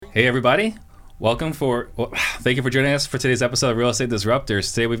Hey everybody, thank you for joining us for today's episode of Real Estate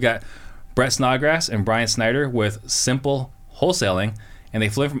Disruptors. Today we've got Brett Snodgrass and Brian Snyder with Simple Wholesaling, and they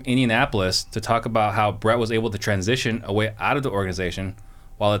flew from Indianapolis to talk about how Brett was able to transition away out of the organization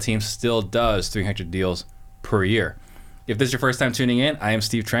while the team still does 300 deals per year. If this is your first time tuning in, I am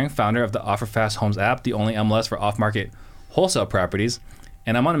Steve Trang, founder of the OfferFast Homes app, the only MLS for off-market wholesale properties,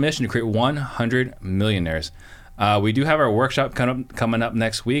 and I'm on a mission to create 100 millionaires. We do have our workshop coming up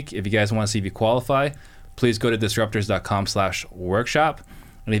next week. If you guys want to see if you qualify, please go to disruptors.com/workshop.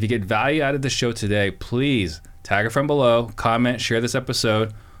 And if you get value out of the show today, please tag a friend below, comment, share this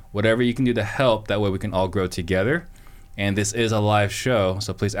episode, whatever you can do to help. That way we can all grow together. And this is a live show,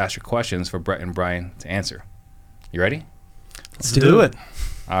 so please ask your questions for Brett and Brian to answer. You ready? Let's do it.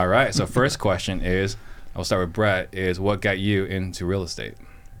 All right. So first question is, I'll start with Brett, is what got you into real estate?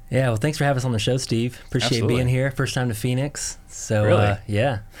 Yeah, well, thanks for having us on the show, Steve. Appreciate being here. First time to Phoenix. So, really?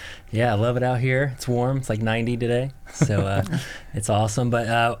 Yeah, I love it out here. It's warm. It's like 90 today. So it's awesome.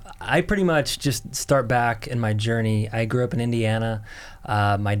 But I pretty much just start back in my journey. I grew up in Indiana.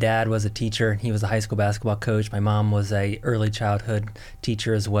 My dad was a teacher. He was a high school basketball coach. My mom was a early childhood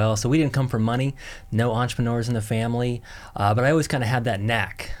teacher as well. So we didn't come from money, no entrepreneurs in the family. But I always kind of had that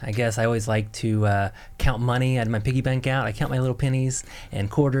knack. I guess I always liked to count money. I had my piggy bank out. I count my little pennies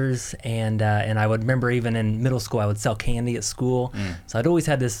and quarters. And I would remember even in middle school, I would sell candy at school. So I'd always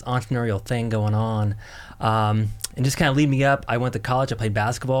had this entrepreneurial thing going on. And just kind of lead me up. I went to college. I played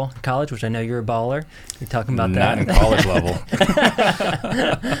basketball in college, which I know you're a baller. You're talking about that. Not in college level.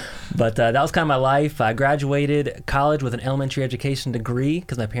 But that was kind of my life. I graduated college with an elementary education degree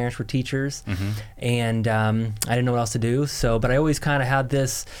because my parents were teachers, and I didn't know what else to do. But I always kind of had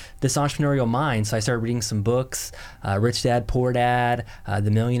this entrepreneurial mind. So I started reading some books, Rich Dad, Poor Dad,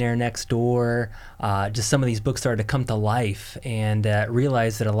 The Millionaire Next Door. Just some of these books started to come to life, and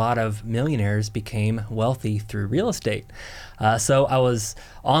realized that a lot of millionaires became wealthy through real estate. So I was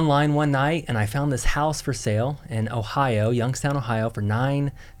online one night, and I found this house for sale in Ohio, Youngstown, Ohio, for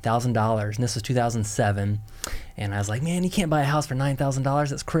 $9,000, and this was 2007. And I was like, man, you can't buy a house for $9,000.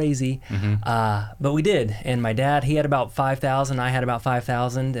 That's crazy. But we did. And my dad, he had about $5,000. I had about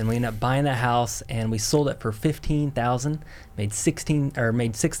 $5,000, and we ended up buying that house, and we sold it for $15,000. Made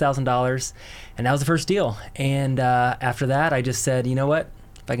 $6,000, and that was the first deal. And after that, I just said, you know what?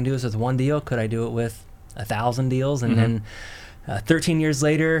 If I can do this with one deal, could I do it with 1,000 deals? And then 13 years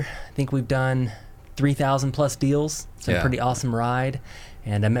later, I think we've done 3,000 plus deals. It's a pretty awesome ride.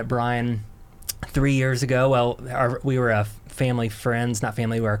 And I met Brian 3 years ago. Well, we were family friends, not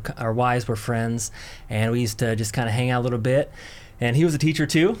family, our wives were friends, and we used to just kind of hang out a little bit. And he was a teacher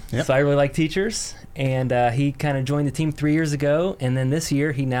too, so I really like teachers. And he kind of joined the team 3 years ago, and then this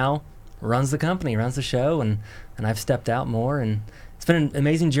year he now runs the company, runs the show, and I've stepped out more, and it's been an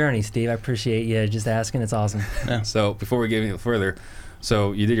amazing journey, Steve. I appreciate you just asking. It's awesome. Yeah. So before we get any further,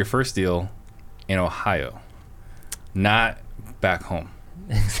 so you did your first deal in Ohio, not back home.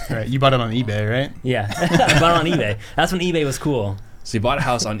 Right. You bought it on eBay, right? Yeah, I bought it on eBay. That's when eBay was cool. So you bought a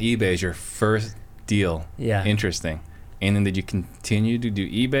house on eBay as your first deal. Yeah. Interesting. And then did you continue to do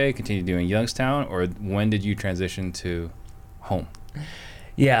eBay, continue doing Youngstown, or when did you transition to home?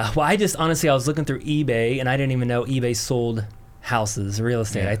 Yeah, well, I was looking through eBay, and I didn't even know eBay sold houses, real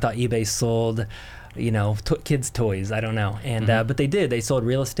estate. I thought eBay sold, kids' toys. I don't know. And but they did. They sold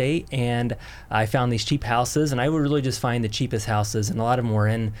real estate, and I found these cheap houses, and I would really just find the cheapest houses, and a lot of them were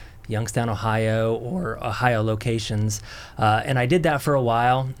in Youngstown, Ohio, or Ohio locations. And I did that for a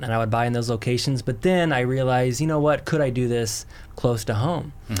while, and I would buy in those locations. But then I realized, you know what, could I do this close to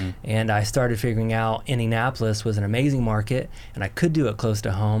home? And I started figuring out Indianapolis was an amazing market, and I could do it close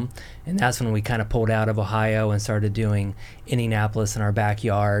to home. And that's when we kind of pulled out of Ohio and started doing Indianapolis in our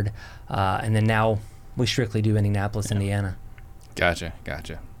backyard. And then now we strictly do Indianapolis, Indiana. Gotcha.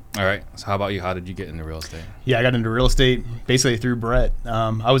 All right. So how about you? How did you get into real estate? Yeah, I got into real estate basically through Brett.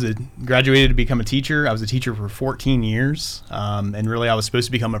 I was graduated to become a teacher. I was a teacher for 14 years, and really I was supposed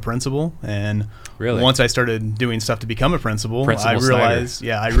to become a principal. And once I started doing stuff to become a principal I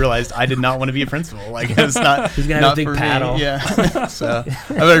realized I did not want to be a principal. Like, it's not. He's gonna have a big paddle. Me. Yeah. So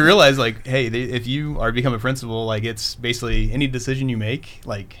I realized, like, hey, if you are become a principal, like, it's basically any decision you make,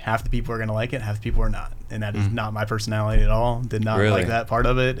 like, half the people are gonna like it, half the people are not. And that is not my personality at all. Did not like that part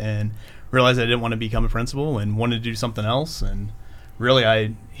of it, and realized I didn't want to become a principal and wanted to do something else. And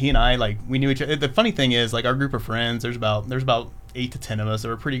really, he and I, like, we knew each other. The funny thing is, like, our group of friends, there's about 8 to 10 of us that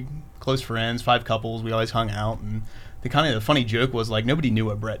were pretty close friends, 5 couples. We always hung out, and the funny joke was like nobody knew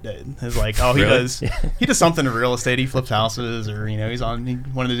what Brett did. It was like, oh, he does something in real estate. He flips houses, or he's on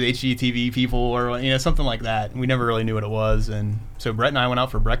one of those HGTV people, or something like that. And we never really knew what it was. And so Brett and I went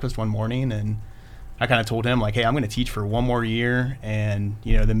out for breakfast one morning, and I kind of told him like, hey, I'm going to teach for one more year, and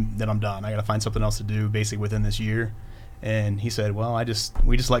then I'm done. I got to find something else to do basically within this year. And he said, well,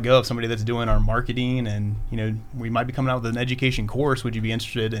 we just let go of somebody that's doing our marketing, and we might be coming out with an education course. Would you be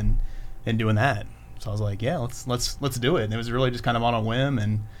interested in doing that? So I was like, yeah, let's do it. And it was really just kind of on a whim,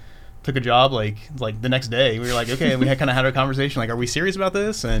 and took a job like the next day. We were like, okay, we had a conversation like, are we serious about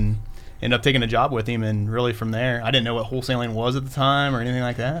this? And ended up taking a job with him, and really from there, I didn't know what wholesaling was at the time or anything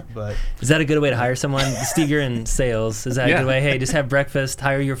like that. But is that a good way to hire someone? Steve, you're in sales. Is that a good way? Hey, just have breakfast,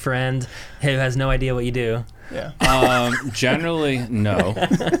 hire your friend who has no idea what you do. Yeah. Generally, no.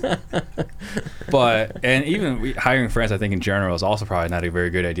 And even hiring friends, I think in general is also probably not a very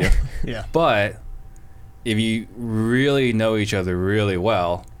good idea. Yeah. But if you really know each other really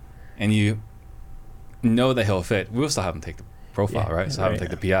well, and you know that he'll fit, we'll still have him take the profile, right? So have him take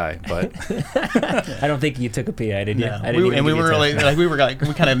the PI. But I don't think you took a PI, did you? Yeah. We were really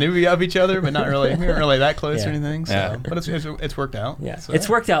we kind of knew of each other, but not really. We weren't really that close or anything. So, but it's worked out. Yeah, so. It's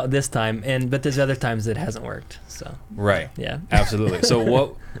worked out this time, but there's other times it hasn't worked. So right. Yeah. Absolutely. So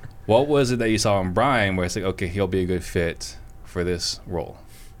what was it that you saw in Brian where it's like, okay, he'll be a good fit for this role?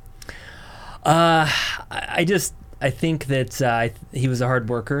 I think that he was a hard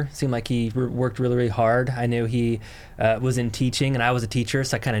worker. Seemed like he worked really, really hard. I knew he was in teaching, and I was a teacher,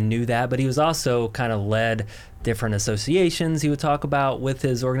 so I kind of knew that. But he was also kind of led different associations he would talk about with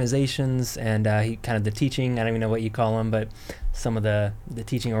his organizations, and he kind of the teaching, I don't even know what you call them, but some of the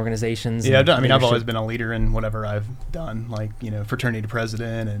teaching organizations. Yeah, I've always been a leader in whatever I've done, like, fraternity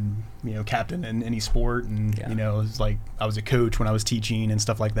president and, captain in any sport. And, it's like I was a coach when I was teaching and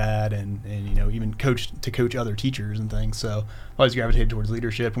stuff like that. And even coach other teachers and things. So I've always gravitated towards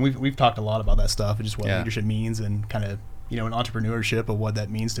leadership. And we've talked a lot about that stuff and just what leadership means, and kind of, an entrepreneurship of what that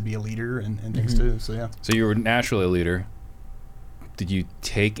means to be a leader and things too. So, yeah. So you were naturally a leader. Did you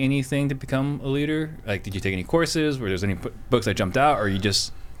take anything to become a leader? Like, did you take any courses? Were there any books that jumped out, or are you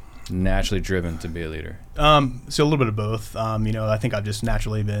just naturally driven to be a leader? So a little bit of both. I think I've just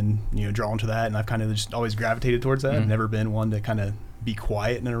naturally been, drawn to that, and I've kind of just always gravitated towards that. I've never been one to kind of be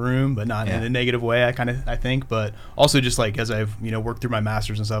quiet in a room, but not in a negative way, I think. But also just like as I've, worked through my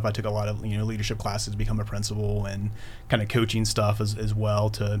master's and stuff, I took a lot of, leadership classes to become a principal, and kind of coaching stuff as well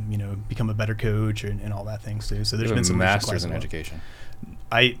to, become a better coach and all that things too. So there's been some masters in education.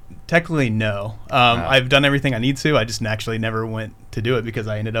 I technically no. I've done everything I need to. I just naturally never went to do it because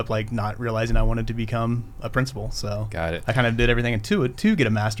I ended up like not realizing I wanted to become a principal. So got it. I kind of did everything to get a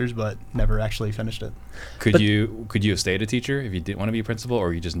master's, but never actually finished it. Could you have stayed a teacher if you didn't want to be a principal,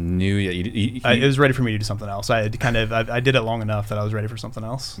 or you just knew that you it was ready for me to do something else. I had I did it long enough that I was ready for something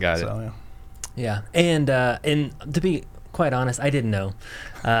else. Got it. So, yeah. And to be quite honest, I didn't know.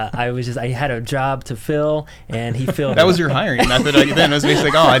 I had a job to fill, and he filled that was your hiring method. Then it was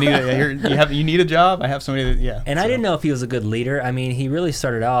basically like, you need a job. I have somebody that, And so. I didn't know if he was a good leader. I mean, he really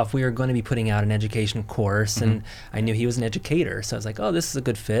started off, we were going to be putting out an education course, and I knew he was an educator, so I was like, oh, this is a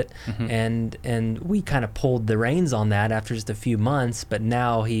good fit. And we kind of pulled the reins on that after just a few months, but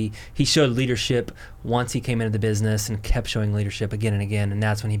now he showed leadership once he came into the business, and kept showing leadership again and again, and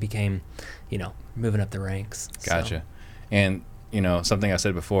that's when he became, moving up the ranks. Gotcha. So. And, something I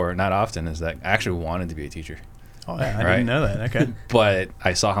said before, not often, is that I actually wanted to be a teacher. Oh, yeah, I didn't know that. Okay. But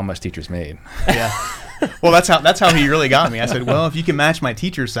I saw how much teachers made. Yeah. Well, that's how he really got me. I said, well, if you can match my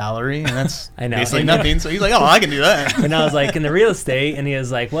teacher's salary, and that's basically nothing. So he's like, oh, I can do that. And I was like, in the real estate, and he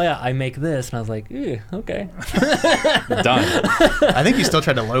was like, well, yeah, I make this. And I was like, okay. Done. I think you still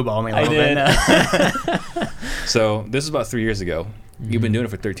tried to lowball me a little bit. So this is about 3 years ago. You've been doing it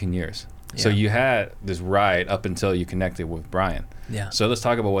for 13 years. Yeah. So you had this ride up until you connected with Brian. Yeah. So let's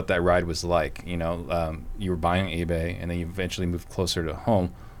talk about what that ride was like. You were buying on eBay, and then you eventually moved closer to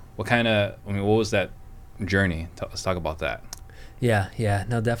home. What was that journey? Let's talk about that. Yeah,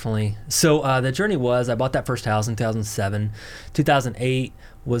 no, definitely. So the journey was, I bought that first house in 2007. 2008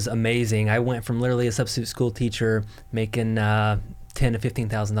 was amazing. I went from literally a substitute school teacher making $10,000 to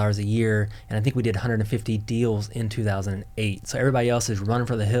 $15,000 a year, and I think we did 150 deals in 2008. So everybody else is running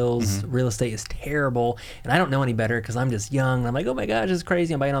for the hills. Real estate is terrible, and I don't know any better because I'm just young. And I'm like, oh my gosh, this is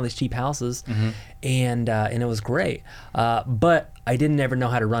crazy. I'm buying all these cheap houses, and it was great. But I didn't ever know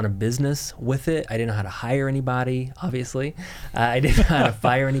how to run a business with it. I didn't know how to hire anybody, obviously. I didn't know how to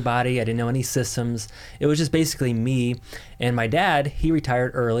fire anybody. I didn't know any systems. It was just basically me. And my dad, he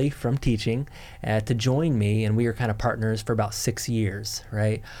retired early from teaching to join me, and we were kind of partners for about 6 years,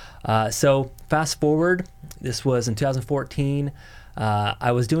 right? So fast forward, this was in 2014.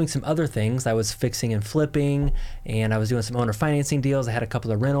 I was doing some other things. I was fixing and flipping, and I was doing some owner financing deals. I had a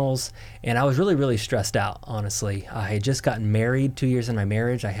couple of rentals, and I was really, really stressed out, honestly. I had just gotten married, 2 years in my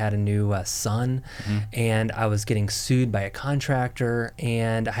marriage. I had a new son, and I was getting sued by a contractor,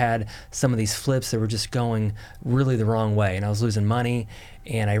 and I had some of these flips that were just going really the wrong way, and I was losing money.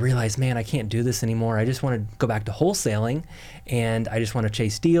 And I realized, man, I can't do this anymore. I just want to go back to wholesaling, and I just want to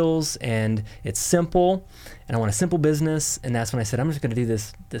chase deals, and it's simple, and I want a simple business. And that's when I said, I'm just going to do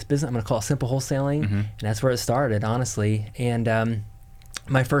this business. I'm going to call it Simple Wholesaling, and that's where it started, honestly. And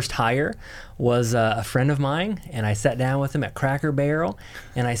my first hire was a friend of mine, and I sat down with him at Cracker Barrel,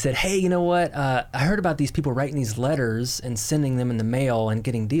 and I said, hey, you know what? I heard about these people writing these letters and sending them in the mail and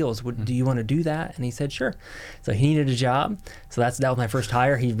getting deals. Do you want to do that? And he said, sure. So he needed a job. So that was my first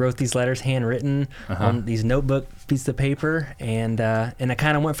hire. He wrote these letters handwritten on these notebook pieces of paper, and I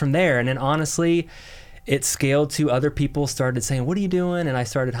kind of went from there. And then honestly, it scaled to other people started saying, what are you doing? And I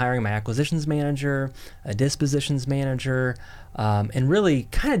started hiring my acquisitions manager, a dispositions manager, and really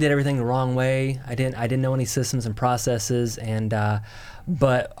kind of did everything the wrong way. I didn't know any systems and processes, and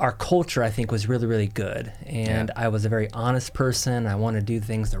but our culture, I think, was really, really good. And I was a very honest person. I wanted to do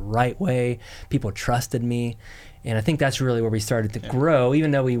things the right way. People trusted me. And I think that's really where we started to grow, even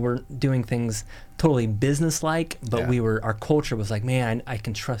though we weren't doing things totally business-like, but our culture was like, man, I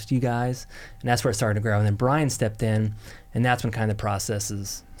can trust you guys. And that's where it started to grow. And then Brian stepped in, and that's when kind of the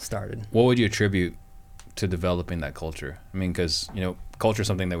processes started. What would you attribute to developing that culture? I mean, because, culture is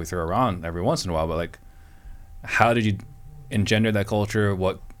something that we throw around every once in a while, but like, how did you engender that culture?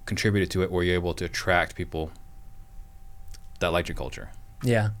 What contributed to it? Were you able to attract people that liked your culture?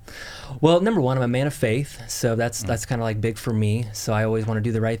 Yeah. Well, number one, I'm a man of faith, so that's kind of like big for me. So I always want to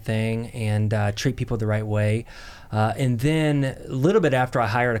do the right thing and treat people the right way. And then a little bit after I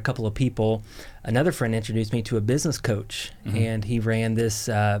hired a couple of people, another friend introduced me to a business coach, and he read this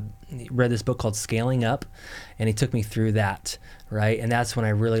book called Scaling Up, and he took me through that, right? And that's when I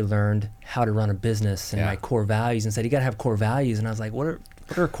really learned how to run a business and my core values, and said, you got to have core values. And I was like, what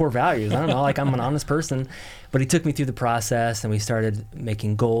are core values? I don't know, like I'm an honest person. But he took me through the process, and we started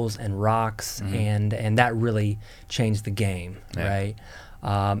making goals and rocks, and that really changed the game, right?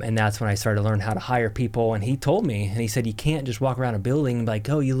 And that's when I started to learn how to hire people. And he told me, and he said, you can't just walk around a building and be like,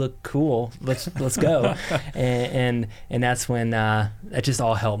 oh, you look cool, let's go. and that's when that just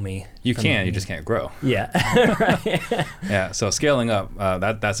all helped me. You just can't grow. Yeah. Right. Yeah. So Scaling Up,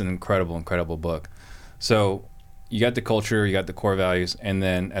 that's an incredible book. So you got the culture, you got the core values, and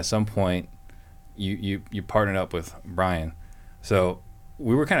then at some point you partnered up with Brian. So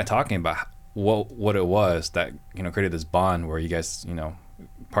we were kind of talking about what it was that created this bond where you guys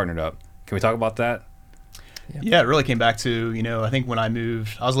partnered up. Can we talk about that? Yeah, it really came back to, I think when I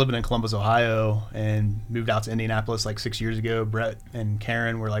moved, I was living in Columbus, Ohio, and moved out to Indianapolis like 6 years ago. Brett and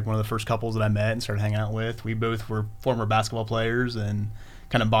Karen were like one of the first couples that I met and started hanging out with. We both were former basketball players and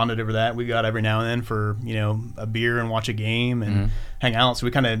kind of bonded over that. We got every now and then for, a beer and watch a game and hang out. So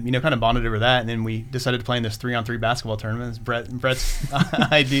we kind of bonded over that. And then we decided to play in this 3-on-3 basketball tournament. It's Brett's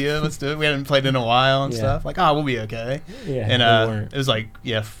idea. Let's do it. We hadn't played in a while and stuff. Like, we'll be okay. Yeah. And it was like,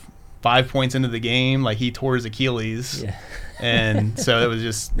 5 points into the game, like he tore his Achilles. Yeah. And so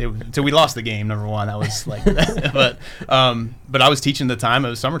so we lost the game, number one. That was like, but I was teaching at the time. It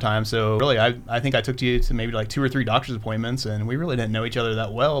was summertime. So really, I think I took you to maybe like 2 or 3 doctor's appointments, and we really didn't know each other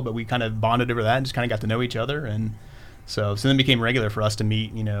that well, but we kind of bonded over that and just kind of got to know each other. And so then it became regular for us to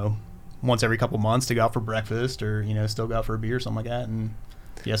meet, once every couple months to go out for breakfast or, still go out for a beer or something like that. And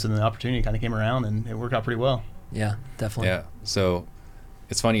so then the opportunity kind of came around and it worked out pretty well. Yeah, definitely. Yeah. So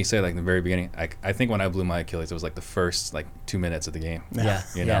it's funny you say like in the very beginning. I think when I blew my Achilles, it was like the first 2 minutes of the game.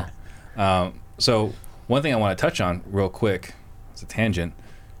 Yeah. So one thing I want to touch on real quick, it's a tangent,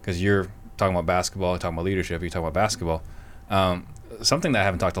 because you're talking about basketball, you're talking about leadership, you're talking about basketball. Something that I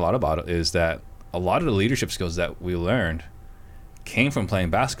haven't talked a lot about is that a lot of the leadership skills that we learned came from playing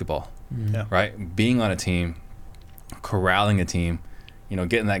basketball, right? Being on a team, corralling a team,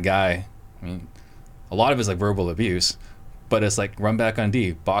 getting that guy. I mean, a lot of it's like verbal abuse. But it's like, run back on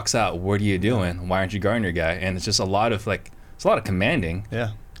D, box out, what are you doing? Why aren't you guarding your guy? And it's just a lot of like It's a lot of commanding.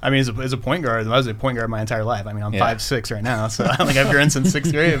 Yeah. I mean, as a point guard, I was a point guard my entire life. I mean, I'm 5'6" right now, so I don't think I've grown since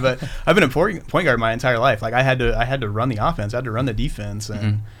 6th grade. But I've been a point guard my entire life. Like I had to run the offense, I had to run the defense,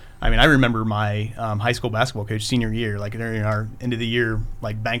 and I mean, I remember my high school basketball coach senior year, like during our end of the year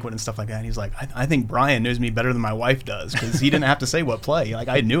like banquet and stuff like that. And he's like, I think Brian knows me better than my wife does, because he didn't have to say what play. Like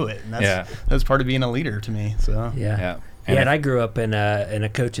I knew it, and that's part of being a leader to me. So yeah. And I grew up in a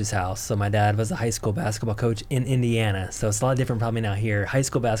coach's house. So my dad was a high school basketball coach in Indiana. So it's a lot different probably now here. High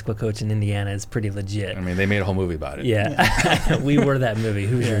school basketball coach in Indiana is pretty legit. I mean, they made a whole movie about it. Yeah. We were that movie.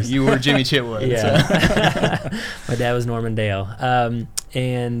 Hoosiers. You were Jimmy Chitwood. Yeah. So. My dad was Norman Dale.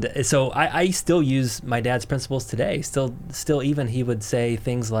 And so I still use my dad's principles today. Still, even he would say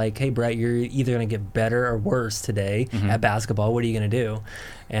things like, "Hey, Brett, you're either going to get better or worse today at basketball. What are you going to do?"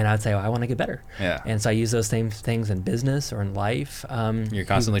 And I'd say, "Well, I want to get better." Yeah. And so I use those same things in business or in life. You're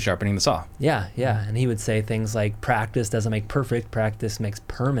constantly sharpening the saw. Yeah. And he would say things like, "Practice doesn't make perfect. Practice makes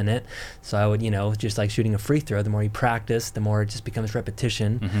permanent." So I would, just like shooting a free throw, the more you practice, the more it just becomes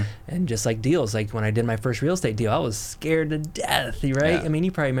repetition. And just like deals, like when I did my first real estate deal, I was scared to death, right? Yeah. I mean,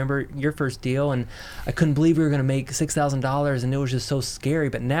 you probably remember your first deal, and I couldn't believe we were going to make $6,000, and it was just so scary.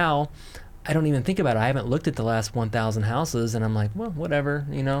 But now I don't even think about it. I haven't looked at the last 1,000 houses, and I'm like, well, whatever,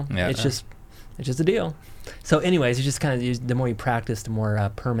 it's just a deal. So anyways, it's just kind of, the more you practice, the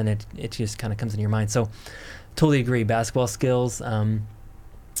more permanent it just kind of comes in your mind. So totally agree. Basketball skills and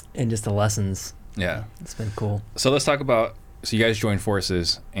just the lessons. Yeah. It's been cool. So let's talk about, so you guys joined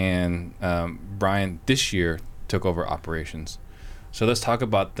forces, and Brian this year took over operations. So let's talk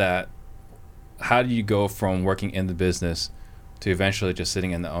about that. How do you go from working in the business to eventually just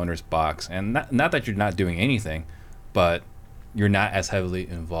sitting in the owner's box? And not that you're not doing anything, but you're not as heavily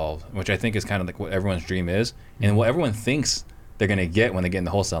involved, which I think is kind of like what everyone's dream is, and what everyone thinks they're going to get when they get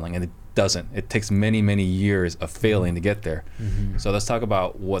into wholesaling, and it doesn't. It takes many, many years of failing to get there. So let's talk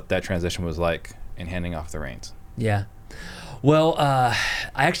about what that transition was like in handing off the reins. Yeah. Well, I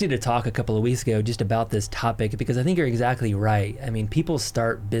actually did a talk a couple of weeks ago just about this topic, because I think you're exactly right. I mean, people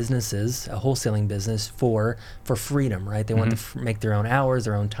start businesses, a wholesaling business, for freedom, right? They want to make their own hours,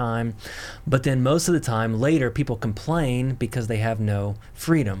 their own time. But then most of the time later, people complain because they have no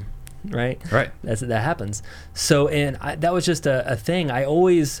freedom, right? Right. That happens. So, and that was just a thing. I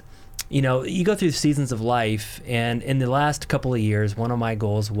always... you go through seasons of life, and in the last couple of years, one of my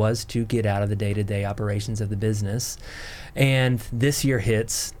goals was to get out of the day-to-day operations of the business. And this year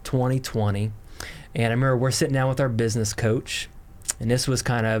hits 2020, and I remember we're sitting down with our business coach, and this was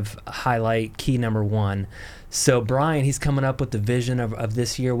kind of highlight key number one. So Brian, he's coming up with the vision of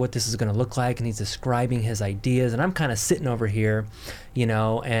this year, what this is going to look like, and he's describing his ideas, and I'm kind of sitting over here,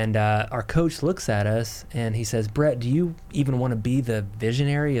 and our coach looks at us, and he says, "Brett, do you even want to be the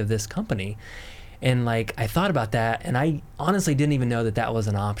visionary of this company?" And like, I thought about that, and I honestly didn't even know that was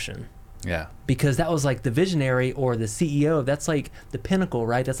an option. Yeah. Because that was like the visionary or the CEO, that's like the pinnacle,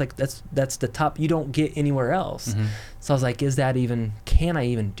 right? That's like, that's the top. You don't get anywhere else. So I was like, can I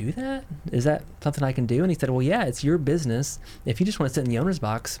even do that? Is that something I can do? And he said, well, yeah, it's your business. If you just want to sit in the owner's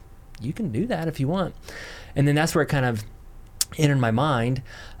box, you can do that if you want. And then that's where it kind of entered my mind.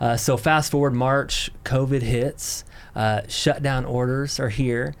 So fast forward March, COVID hits, shutdown orders are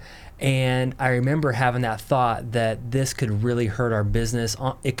here. And I remember having that thought that this could really hurt our business.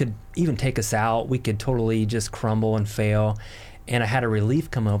 It could even take us out. We could totally just crumble and fail. And I had a relief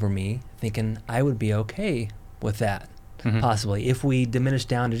come over me, thinking I would be okay with that, possibly, if we diminished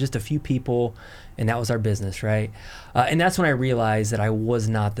down to just a few people, and that was our business, right? And that's when I realized that I was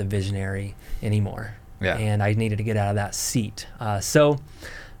not the visionary anymore. Yeah. And I needed to get out of that seat. So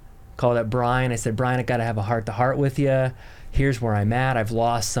called up Brian. I said, Brian, I got to have a heart-to-heart with you. Here's where I'm at. I've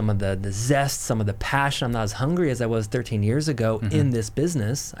lost some of the zest, some of the passion. I'm not as hungry as I was 13 years ago in this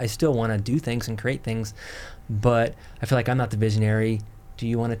business. I still want to do things and create things, but I feel like I'm not the visionary. Do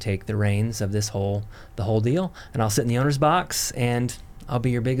you want to take the reins of the whole deal? And I'll sit in the owner's box, and I'll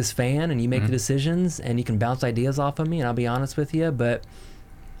be your biggest fan, and you make the decisions, and you can bounce ideas off of me, and I'll be honest with you, but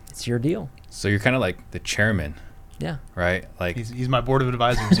it's your deal. So you're kind of like the chairman. Yeah. Right? Like he's my board of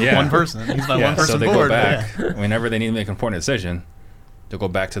advisors. One person. He's my one person so they board. Go back whenever they need to make an important decision, they'll go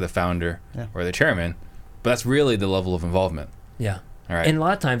back to the founder or the chairman. But that's really the level of involvement. Yeah. All right. And a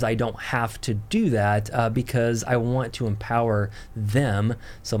lot of times I don't have to do that because I want to empower them.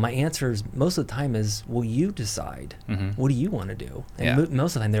 So my answer is most of the time is, well, you decide. What do you want to do? And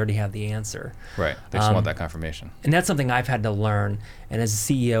most of the time they already have the answer. Right. They just want that confirmation. And that's something I've had to learn. And as a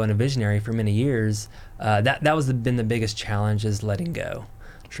CEO and a visionary for many years, that was been the biggest challenge, is letting go.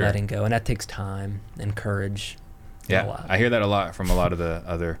 Sure. Letting go. And that takes time and courage. Yeah. I hear that a lot from a lot of the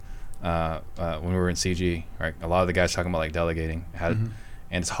other when we were in CG, right? A lot of the guys talking about like delegating, and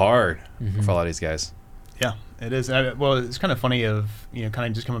it's hard for a lot of these guys. Yeah, it is. Well, it's kind of funny of, kind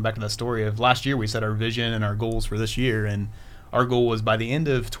of just coming back to that story of last year, we set our vision and our goals for this year. And our goal was by the end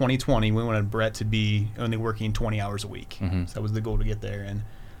of 2020, we wanted Brett to be only working 20 hours a week. So that was the goal to get there. And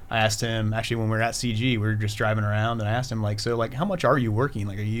I asked him, actually, when we were at CG, we were just driving around, and I asked him, like, so, like, how much are you working?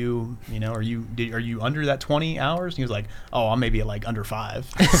 Like, are you under that 20 hours? And he was like, oh, I'm maybe at, like, under 5.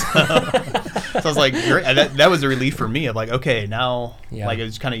 So I was like, great. That was a relief for me of, like, okay, now, like, it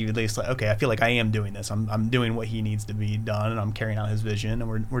was kind of at like, okay, I feel like I am doing this. I'm doing what he needs to be done, and I'm carrying out his vision,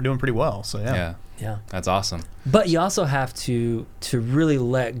 and we're doing pretty well. So, Yeah. That's awesome. But you also have to really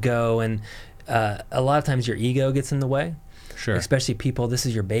let go, and a lot of times your ego gets in the way. Sure. Especially people, this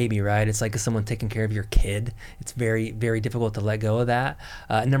is your baby, right? It's like someone taking care of your kid. It's very, very difficult to let go of that.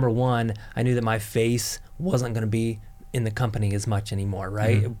 Number one, I knew that my face wasn't going to be in the company as much anymore,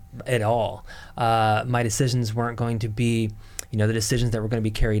 right? At all. My decisions weren't going to be, the decisions that were going to be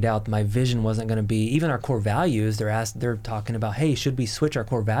carried out. My vision wasn't going to be, even our core values, they're talking about, hey, should we switch our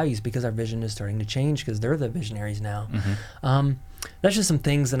core values because our vision is starting to change because they're the visionaries now. That's just some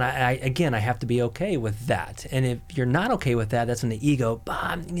things, and I have to be okay with that. And if you're not okay with that, that's when the ego,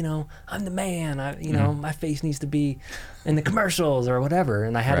 I'm the man. My face needs to be in the commercials or whatever.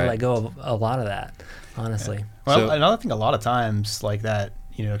 And I had to let go of a lot of that, honestly. Yeah. Well, and I think a lot of times like that,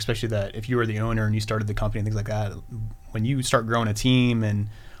 especially that if you were the owner and you started the company and things like that, when you start growing a team and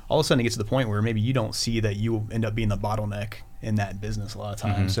all of a sudden it gets to the point where maybe you don't see that you will end up being the bottleneck in that business a lot of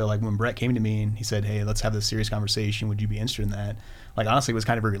times. So like when Brett came to me and he said, hey, let's have this serious conversation. Would you be interested in that? Like, honestly, it was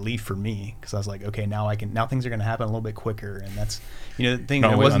kind of a relief for me because I was like, okay, now things are going to happen a little bit quicker. And that's, the thing,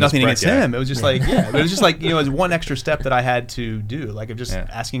 it wasn't nothing against him. It was just like, it was just like, it was one extra step that I had to do, like of just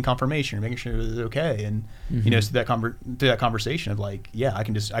asking confirmation or making sure it was okay. And, so through that conversation of like, I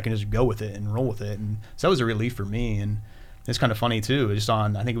can just go with it and roll with it. And so that was a relief for me. And it's kind of funny too, just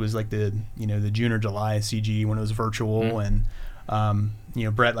on, I think it was like the June or July CG when it was virtual. And,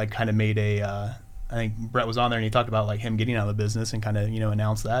 Brett like kind of made I think Brett was on there and he talked about like him getting out of the business and kind of,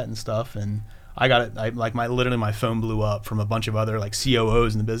 announced that and stuff. And I got it. Literally my phone blew up from a bunch of other like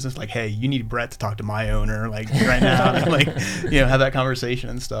COOs in the business. Like, hey, you need Brett to talk to my owner like right now and like, have that conversation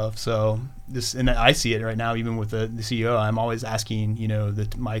and stuff. So and I see it right now, even with the CEO, I'm always asking,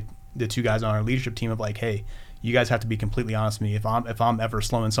 the two guys on our leadership team of like, hey, you guys have to be completely honest with me. If I'm ever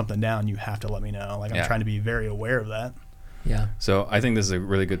slowing something down, you have to let me know. Like I'm trying to be very aware of that. Yeah. So I think this is a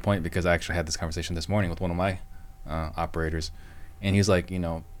really good point because I actually had this conversation this morning with one of my operators, and he's like,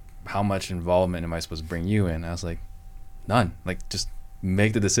 how much involvement am I supposed to bring you in? I was like, none. Like, just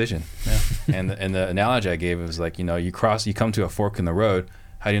make the decision. Yeah. and the analogy I gave was like, you come to a fork in the road.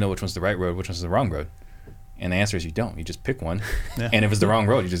 How do you know which one's the right road, which one's the wrong road? And the answer is you don't. You just pick one. Yeah. And if it's the wrong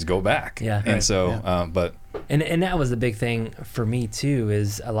road, you just go back. Yeah. And so, but. And that was the big thing for me too,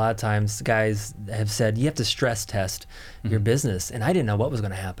 is a lot of times guys have said, you have to stress test your business. And I didn't know what was going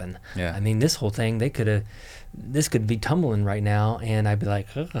to happen. Yeah. I mean, this whole thing, this could be tumbling right now. And I'd be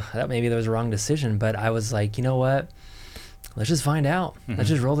like, that maybe that was a wrong decision. But I was like, you know what? Let's just find out. Let's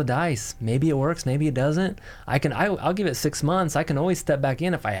just roll the dice. Maybe it works. Maybe it doesn't. I'll give it 6 months. I can always step back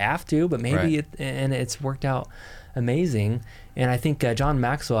in if I have to, but maybe it's worked out amazing. And I think John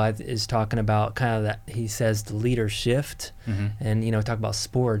Maxwell is talking about kind of that. He says the leader shift and, talk about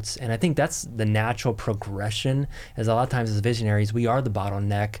sports. And I think that's the natural progression, as a lot of times as visionaries, we are the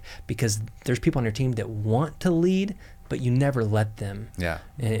bottleneck because there's people on your team that want to lead, but you never let them. Yeah.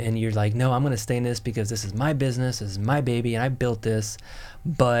 And you're like, no, I'm going to stay in this because this is my business, this is my baby, and I built this.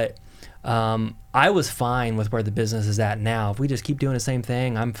 But I was fine with where the business is at now. If we just keep doing the same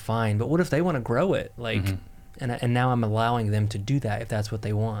thing, I'm fine. But what if they want to grow it? Like, and now I'm allowing them to do that if that's what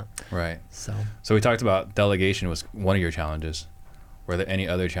they want. Right. So we talked about delegation was one of your challenges. Were there any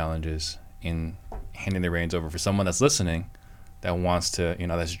other challenges in handing the reins over for someone that's listening that wants to,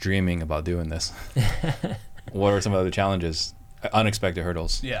 that's dreaming about doing this? What are some other challenges, unexpected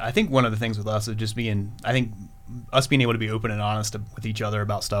hurdles? Yeah, I think one of the things with us is just us being able to be open and honest with each other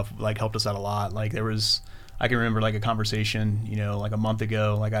about stuff like helped us out a lot. Like I can remember like a conversation, like a month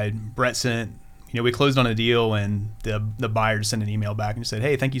ago, Brett sent, we closed on a deal and the buyer just sent an email back and said,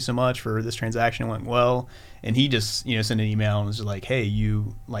 hey, thank you so much for this transaction. It went well. And he just, sent an email and was just like, hey,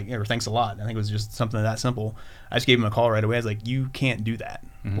 or thanks a lot. I think it was just something that simple. I just gave him a call right away. I was like, you can't do that.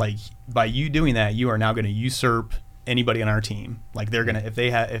 Like by you doing that, you are now going to usurp anybody on our team. Like they're gonna, if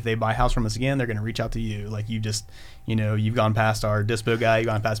they buy a house from us again, they're gonna reach out to you. Like you just, you've gone past our dispo guy, you've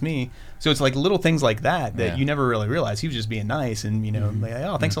gone past me. So it's like little things like that you never really realize. He was just being nice and like,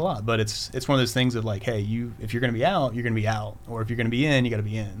 oh, thanks a lot. But it's one of those things of like, hey, if you're gonna be out, you're gonna be out, or if you're gonna be in, you got to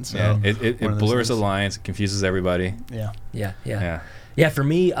be in. So it blurs the lines, it confuses everybody. Yeah, for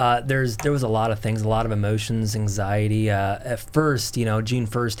me, there was a lot of things, a lot of emotions, anxiety. At first, June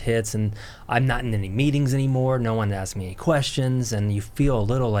 1st hits, and I'm not in any meetings anymore. No one asks me any questions, and you feel a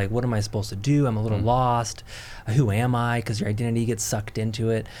little like, what am I supposed to do? I'm a little lost. Who am I? Because your identity gets sucked into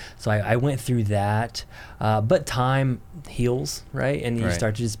it. So I went through that. But time heals, right? And you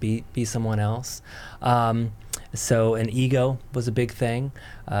start to just be someone else. So an ego was a big thing.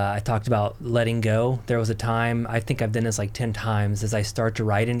 I talked about letting go. There was a time, I think I've done this like 10 times, as I start to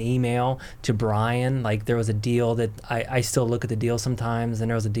write an email to Brian. Like there was a deal that I still look at the deal sometimes, and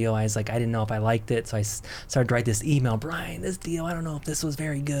there was a deal I was like, I didn't know if I liked it. So I started to write this email, Brian, this deal, I don't know if this was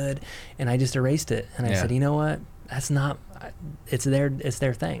very good. And I just erased it. And I said, you know what? That's not, it's their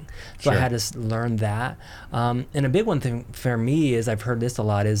thing. So I had to learn that. And a big one thing for me is, I've heard this a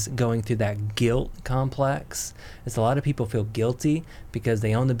lot, is going through that guilt complex. It's a lot of people feel guilty because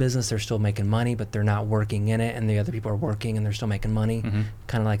they own the business, they're still making money, but they're not working in it, and the other people are working and they're still making money,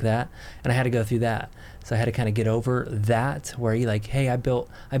 kind of like that. And I had to go through that. So I had to kind of get over that, where you like, hey, I built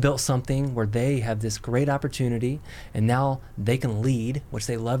something where they have this great opportunity, and now they can lead, which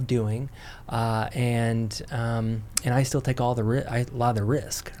they love doing, and I still take a lot of the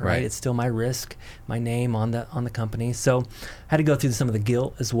risk, right? It's still my risk, my name on the company. So I had to go through some of the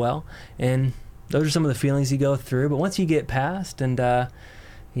guilt as well, and those are some of the feelings you go through. But once you get past, and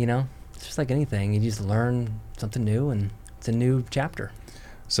it's just like anything, you just learn something new, and it's a new chapter.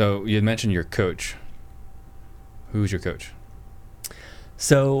 So you had mentioned your coach. Who's your coach?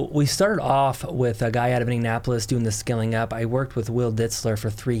 So we started off with a guy out of Indianapolis doing the scaling up. I worked with Will Ditzler for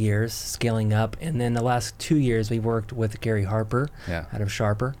 3 years, scaling up. And then the last 2 years, we worked with Gary Harper out of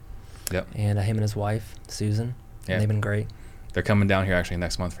Sharper. Yep. And him and his wife, Susan. Yeah. And they've been great. They're coming down here actually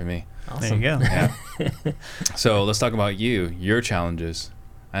next month for me. Awesome. There you go. Yeah. So let's talk about your challenges.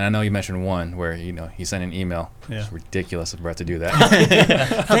 And I know you mentioned one where, he sent an email. Yeah. It's ridiculous of Brett to do that.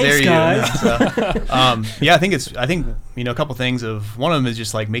 How dare you? Guys. So, I think a couple things of, one of them is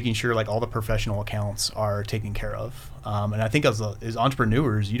just like making sure like all the professional accounts are taken care of. And I think as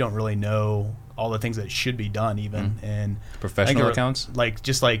entrepreneurs, you don't really know all the things that should be done even. And professional accounts?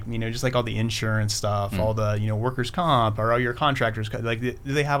 Just like all the insurance stuff, all the, workers' comp, or all your contractors, like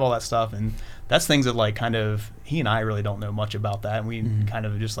they have all that stuff. And that's things that like kind of, he and I really don't know much about that. And we kind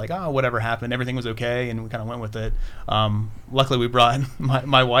of just like, whatever happened, everything was okay. And we kind of went with it. Luckily we brought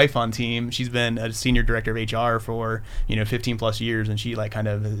my wife on team. She's been a senior director of HR for, 15 plus years. And she like kind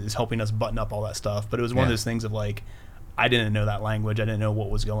of is helping us button up all that stuff. But it was one of those things of like, I didn't know that language. I didn't know what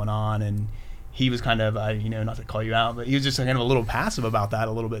was going on. And he was kind of, not to call you out, but he was just kind of a little passive about that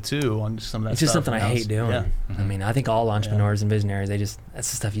a little bit too, on some of that stuff. It's just something I hate doing. Yeah. I mean, I think all entrepreneurs and visionaries, that's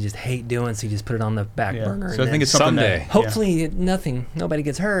the stuff you just hate doing, so you just put it on the back burner. So I think it's something someday. Hopefully nobody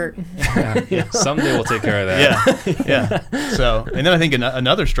gets hurt. Someday we'll take care of that. Yeah. So, and then I think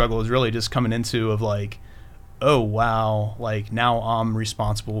another struggle is really just coming into of like, oh wow, like now I'm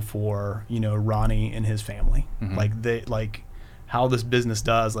responsible for, Ronnie and his family. Like how this business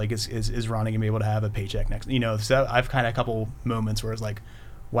does, like is Ronnie gonna be able to have a paycheck next? So I've kind of a couple moments where it's like,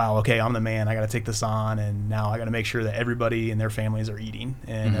 wow, okay, I'm the man. I got to take this on, and now I got to make sure that everybody and their families are eating,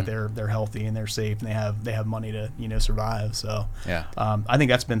 and that they're healthy and they're safe, and they have money to survive. So I think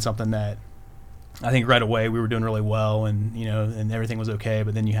that's been something that I think right away we were doing really well, and and everything was okay.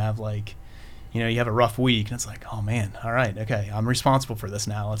 But then you have like, you have a rough week, and it's like, oh man, all right, okay, I'm responsible for this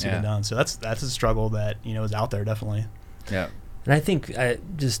now. Let's get it done. So that's a struggle that is out there definitely. Yeah. And I think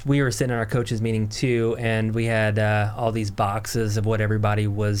we were sitting in our coaches meeting too, and we had all these boxes of what everybody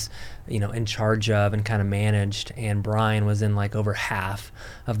was, in charge of and kind of managed. And Brian was in like over half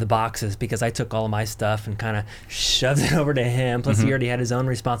of the boxes, because I took all of my stuff and kind of shoved it over to him. Plus he already had his own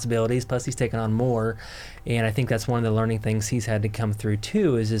responsibilities. Plus he's taken on more. And I think that's one of the learning things he's had to come through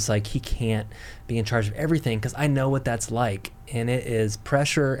too, is just like, he can't be in charge of everything, because I know what that's like. And it is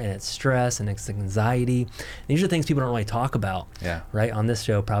pressure, and it's stress, and it's anxiety. These are things people don't really talk about, right, on this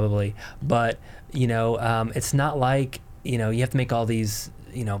show probably. But, it's not like, you have to make all these,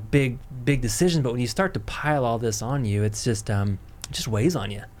 big decisions. But when you start to pile all this on you, it's just, it just weighs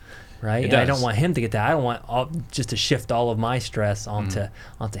on you, right? And I don't want him to get that. I don't want just to shift all of my stress onto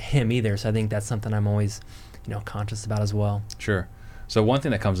him either. So I think that's something I'm always, conscious about as well. Sure. So one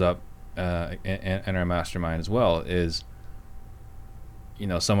thing that comes up in our mastermind as well is,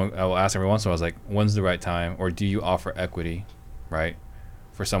 someone, I will ask every once in a while, I was like, when's the right time, or do you offer equity, right,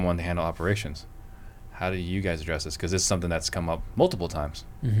 for someone to handle operations? How do you guys address this? Because this is something that's come up multiple times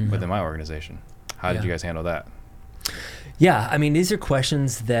within my organization. How did you guys handle that? Yeah, I mean, these are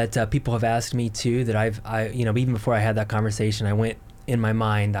questions that people have asked me too, that even before I had that conversation, in my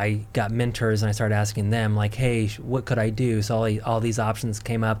mind, I got mentors and I started asking them, like, hey, what could I do? So all these options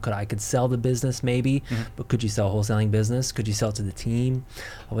came up. I could sell the business maybe, but could you sell a wholesaling business? Could you sell it to the team?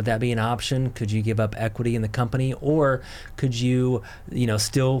 Would that be an option? Could you give up equity in the company? Or could you,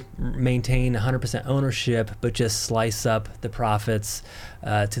 still maintain 100% ownership, but just slice up the profits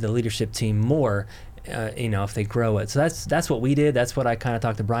to the leadership team more? If they grow it. So that's what we did. That's what I kind of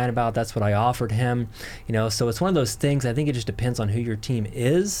talked to Brian about. That's what I offered him. So it's one of those things. I think it just depends on who your team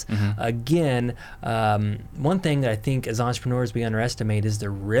is. Again, one thing that I think as entrepreneurs we underestimate is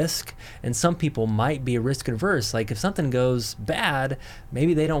the risk. And some people might be risk adverse. Like if something goes bad,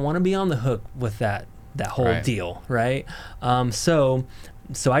 maybe they don't want to be on the hook with that whole deal, right? So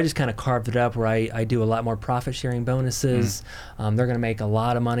I just kind of carved it up where I do a lot more profit sharing bonuses. They're going to make a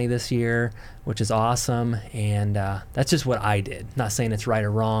lot of money this year, which is awesome. And that's just what I did. Not saying it's right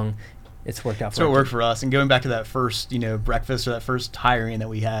or wrong. It's worked out for us. So it worked for us. And going back to that first, breakfast or that first hiring that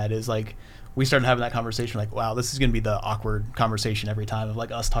we had is like, we started having that conversation like, wow, this is going to be the awkward conversation every time of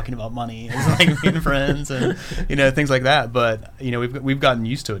like us talking about money and like being friends and, things like that. But, we've gotten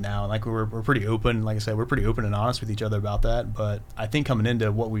used to it now. And like we're pretty open. Like I said, we're pretty open and honest with each other about that. But I think coming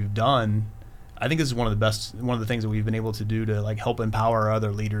into what we've done, I think this is one of the things that we've been able to do to like help empower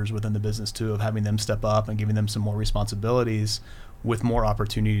other leaders within the business too, of having them step up and giving them some more responsibilities with more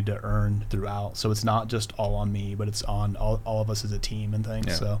opportunity to earn throughout. So it's not just all on me, but it's on all of us as a team and things.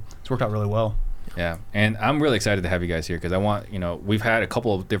 Yeah. So it's worked out really well. Yeah. And I'm really excited to have you guys here because I want, we've had a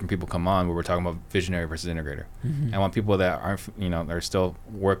couple of different people come on where we're talking about visionary versus integrator. I want people that aren't, they're still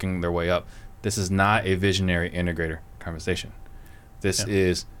working their way up. This is not a visionary integrator conversation. This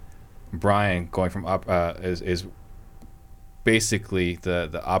is Brian going from is basically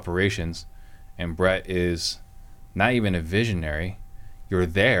the operations, and Brett is not even a visionary. You're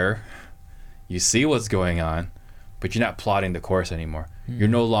there, you see what's going on, but you're not plotting the course anymore. You're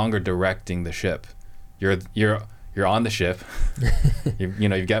no longer directing the ship. You're on the ship.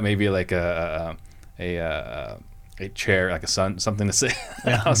 You've got maybe like a chair, like something to sit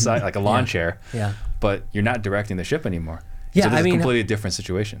outside, like a lawn chair. Yeah. But you're not directing the ship anymore. Yeah, so this is a completely different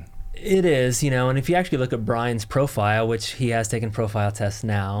situation. It is, and if you actually look at Brian's profile, which he has taken profile tests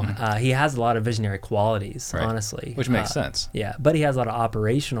now, he has a lot of visionary qualities, honestly. Which makes sense. Yeah, but he has a lot of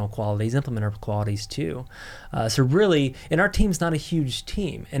operational qualities, implementer qualities too. So really, and our team's not a huge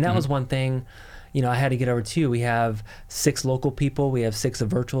team. And that was one thing, I had to get over too. We have 6 local people. We have 6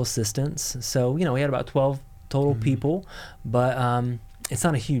 virtual assistants. So, we had about 12 total people, but it's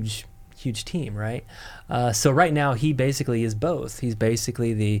not a huge team, right? So right now he basically is both. He's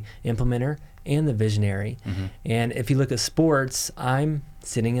basically the implementer and the visionary. And if you look at sports, I'm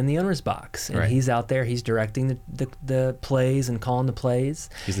sitting in the owner's box, and he's out there. He's directing the plays and calling the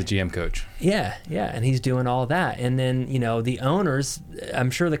plays. He's the GM coach. Yeah, and he's doing all that. And then the owners, I'm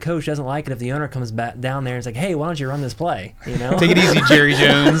sure the coach doesn't like it if the owner comes back down there and is like, "Hey, why don't you run this play?" Take it easy, Jerry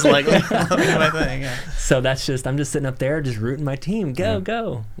Jones. Like my thing. Yeah. So I'm just sitting up there, just rooting my team.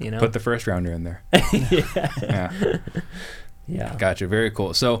 Go. Put the first rounder in there. Yeah. Gotcha. Very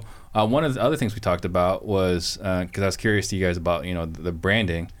cool. So one of the other things we talked about was, because I was curious to you guys about, the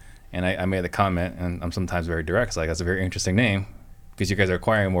branding, and I made the comment, and I'm sometimes very direct, it's like, that's a very interesting name, because you guys are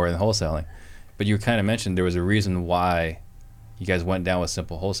acquiring more than wholesaling. But you kind of mentioned there was a reason why you guys went down with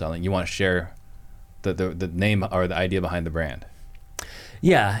Simple Wholesaling. You want to share the name or the idea behind the brand.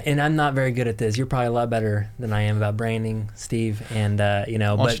 Yeah, and I'm not very good at this. You're probably a lot better than I am about branding, Steve. And Why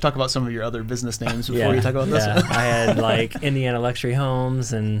don't you talk about some of your other business names before you talk about this? Yeah, I had like Indiana Luxury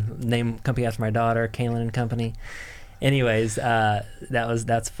Homes and name company after my daughter, Kaylin and Company. Anyways,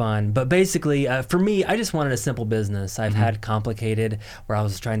 that's fun. But basically, for me, I just wanted a simple business. I've had complicated, where I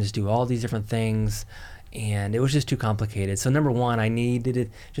was trying to just do all these different things, and it was just too complicated. So number one, I needed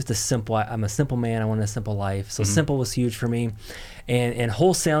it just I'm a simple man. I wanted a simple life. So simple was huge for me. And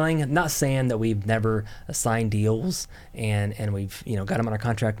wholesaling, not saying that we've never assigned deals and we've got them on our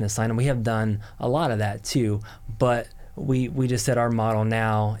contract and assigned them. We have done a lot of that too. But we just said our model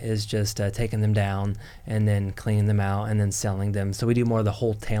now is just taking them down and then cleaning them out and then selling them. So we do more of the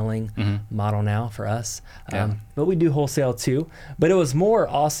wholetailing model now for us. But we do wholesale too. But it was more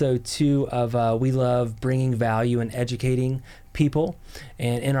also too of we love bringing value and educating people.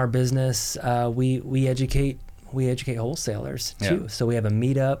 And in our business, we educate wholesalers too. So we have a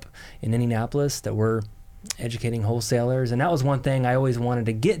meetup in Indianapolis that we're educating wholesalers. And that was one thing I always wanted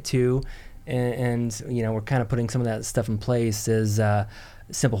to get to. And we're kind of putting some of that stuff in place is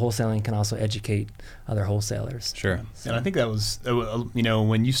Simple Wholesaling can also educate other wholesalers. Sure. And I think that was,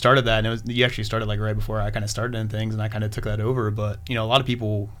 when you started that, and you actually started like right before I kind of started in things, and I kind of took that over. But, a lot of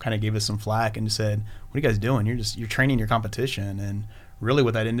people kind of gave us some flack and said, what are you guys doing? You're training your competition. And really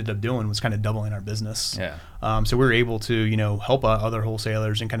what that ended up doing was kind of doubling our business. Yeah. So we were able to, help other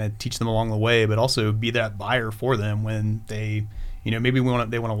wholesalers and kind of teach them along the way, but also be that buyer for them when they, maybe they want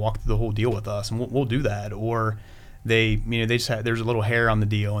to walk through the whole deal with us, and we'll do that. Or they just there's a little hair on the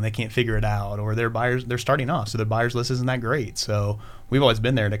deal and they can't figure it out, or they're starting off, so their buyers list isn't that great. So we've always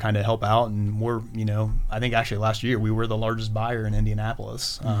been there to kind of help out, and we're, I think actually last year we were the largest buyer in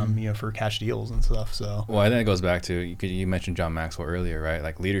Indianapolis, for cash deals and stuff. So well, I think it goes back to you mentioned John Maxwell earlier, right?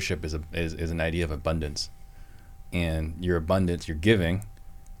 Like leadership is an idea of abundance, and your abundance, you're giving,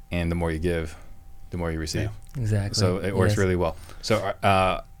 and the more you give, the more you receive. Yeah, exactly. So it works really well. So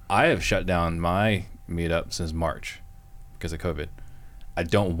I have shut down my meetup since March because of COVID. I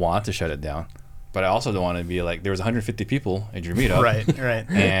don't want to shut it down, but I also don't want to be like, there was 150 people at your meetup.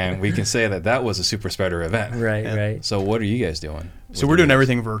 Right. And we can say that was a super spreader event. Right. So what are you guys doing? So we're doing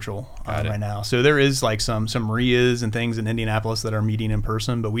everything virtual right now. So there is like some RIAs and things in Indianapolis that are meeting in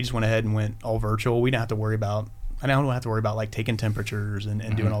person, but we just went ahead and went all virtual. We don't have to worry about like taking temperatures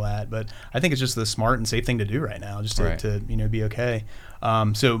and doing all that. But I think it's just the smart and safe thing to do right now, just to be okay.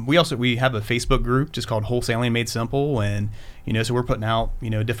 So we have a Facebook group just called Wholesaling Made Simple, and so we're putting out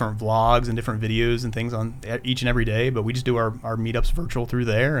different vlogs and different videos and things on each and every day. But we just do our meetups virtual through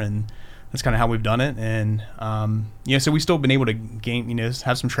there, and that's kind of how we've done it. And so we've still been able to gain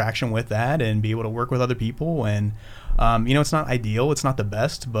have some traction with that and be able to work with other people. And it's not ideal, it's not the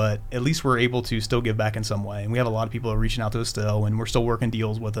best, but at least we're able to still give back in some way. And we have a lot of people that are reaching out to us still, and we're still working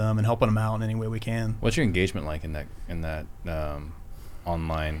deals with them and helping them out in any way we can. What's your engagement like in that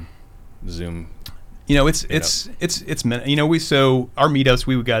online Zoom? It's our meetups,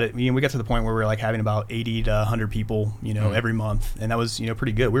 we got to the point where we were like having about 80 to 100 people, every month, and that was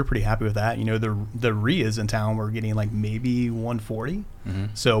pretty good. We were pretty happy with that. The RIAs in town were getting like maybe 140,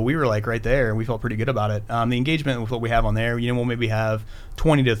 so we were like right there, and we felt pretty good about it. The engagement with what we have on there, we'll maybe have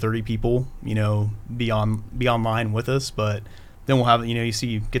 20 to 30 people, be online with us, but then we'll have,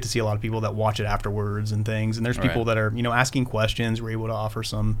 get to see a lot of people that watch it afterwards and things. And there's people that are, asking questions. We're able to offer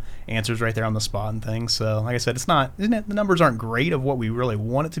some answers right there on the spot and things. So like I said, the numbers aren't great of what we really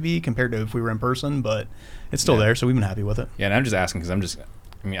want it to be compared to if we were in person, but it's still there. So we've been happy with it. Yeah. And I'm just asking because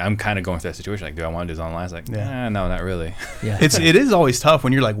I'm kind of going through that situation. Like, do I want to do this online? It's like, no, not really. Yeah. It is always tough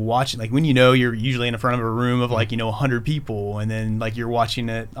when you're like watching, like when you're usually in front of a room of like 100 people, and then like you're watching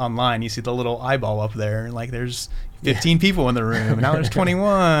it online, you see the little eyeball up there, and like there's 15 people in the room, and now there's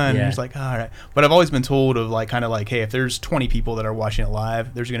 21. And it's like, all right. But I've always been told of like kind of like, hey, if there's 20 people that are watching it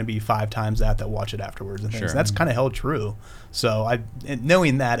live, there's going to be 5 times that watch it afterwards and things. And that's kind of held true. So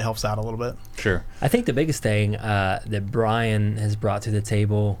knowing that helps out a little bit. Sure. I think the biggest thing that Brian has brought to the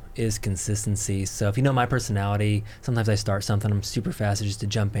table is consistency. So if you know my personality, sometimes I start something, I'm super fast just to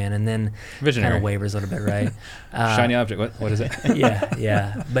jump in, and then kind of wavers a little bit, right? Shiny object. What is it?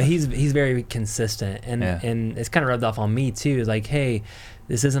 Yeah. But he's very consistent, and it's kind of rubbed off on me too. It's like, hey,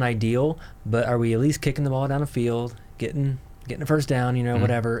 this isn't ideal, but are we at least kicking the ball down the field, getting the first down,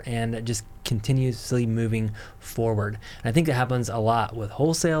 whatever, and just continuously moving forward. And I think that happens a lot with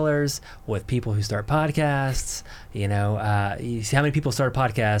wholesalers, with people who start podcasts. You see how many people start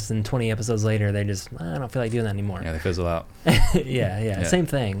podcasts, and 20 episodes later, I don't feel like doing that anymore. Yeah, they fizzle out. Yeah, same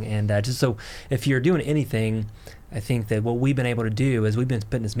thing. And just so if you're doing anything, I think that what we've been able to do is we've been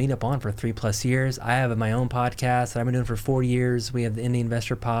putting this meetup on for 3+ years. I have my own podcast that I've been doing for 4 years. We have the Indie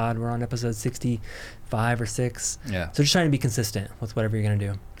Investor Pod. We're on episode 65 or 6. Yeah. So just trying to be consistent with whatever you're going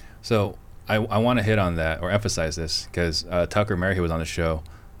to do. So I want to hit on that or emphasize this because Tucker Merrihew was on the show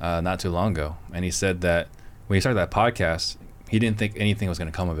not too long ago, and he said that when he started that podcast, he didn't think anything was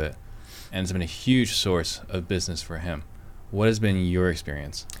going to come of it, and it's been a huge source of business for him. What has been your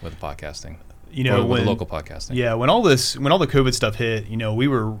experience with podcasting? With local podcasting. Yeah, when all the COVID stuff hit, we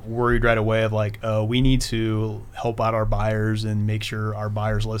were worried right away of like, we need to help out our buyers and make sure our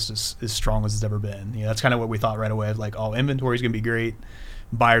buyers list is as strong as it's ever been. That's kind of what we thought right away. Of like, inventory is going to be great,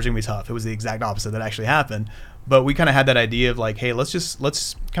 buyers are going to be tough. It was the exact opposite that actually happened. But we kind of had that idea of like, hey, let's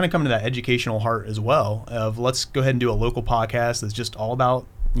kind of come to that educational heart as well. Of let's go ahead and do a local podcast that's just all about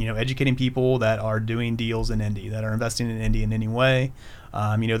educating people that are doing deals in Indy, that are investing in Indy in any way.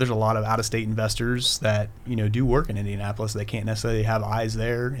 There's a lot of out-of-state investors that, do work in Indianapolis. They can't necessarily have eyes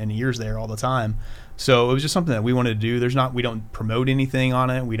there and ears there all the time. So it was just something that we wanted to do. We don't promote anything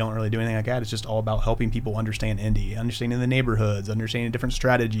on it. We don't really do anything like that. It's just all about helping people understand Indy, understanding the neighborhoods, understanding different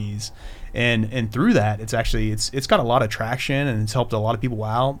strategies. And through that, it's got a lot of traction, and it's helped a lot of people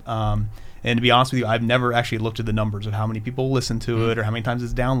out. And to be honest with you, I've never actually looked at the numbers of how many people listen to it or how many times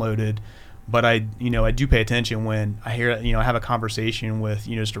it's downloaded. But I do pay attention when I hear, I have a conversation with,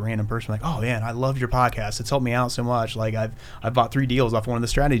 just a random person like, oh man, I love your podcast. It's helped me out so much. Like I've bought 3 deals off one of the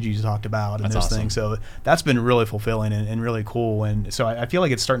strategies you talked about and that's those awesome. things. So that's been really fulfilling and really cool. And so I feel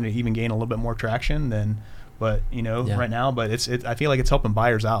like it's starting to even gain a little bit more traction than, right now, but I feel like it's helping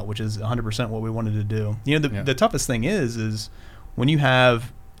buyers out, which is 100% what we wanted to do. The toughest thing is when you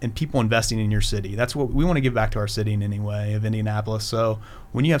have and people investing in your city. That's what we want to give back to our city in any way of Indianapolis. So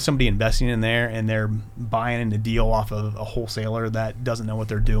when you have somebody investing in there and they're buying a deal off of a wholesaler that doesn't know what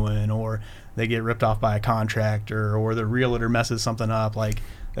they're doing, or they get ripped off by a contractor, or the realtor messes something up, like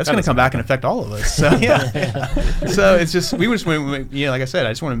that's going to come back and affect all of us. So so it's just like I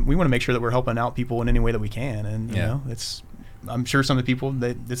said, we want to make sure that we're helping out people in any way that we can, and I'm sure some of the people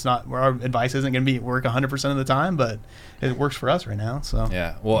that it's not where our advice isn't going to work 100% of the time, but it works for us right now. So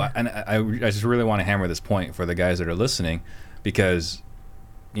and I just really want to hammer this point for the guys that are listening, because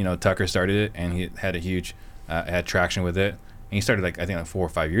Tucker started it and he had a huge had traction with it, and he started I think 4 or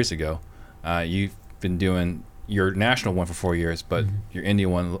 5 years ago. You've been doing your national one for 4 years, but your India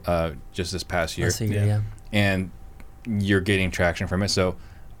one just this past year. And you're getting traction from it. So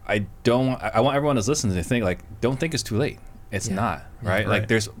I want everyone that's listening to think don't think it's too late. It's not, right? Like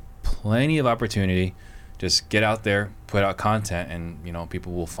there's plenty of opportunity. Just get out there, put out content, and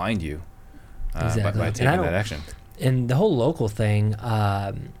people will find you by taking that action. And the whole local thing,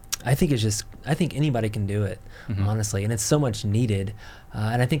 I think anybody can do it, honestly, and it's so much needed.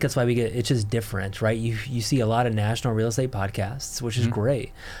 And I think that's why it's just different, right? You see a lot of national real estate podcasts, which is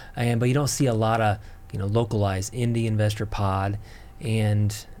great, but you don't see a lot of localized indie investor pod,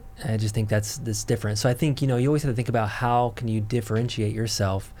 and I just think that's different. So I think you always have to think about how can you differentiate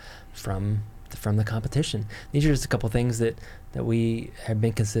yourself from the competition. These are just a couple things that we have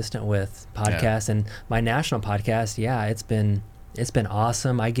been consistent with podcasts, and my national podcast. It's been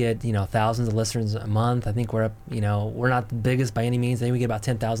awesome. I get thousands of listeners a month. I think we're up. We're not the biggest by any means. I think we get about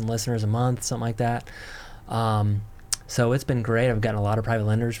 10,000 listeners a month, something like that. So it's been great. I've gotten a lot of private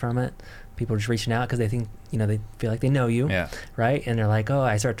lenders from it. People are just reaching out because they think, they feel like they know you, right? And they're like, oh,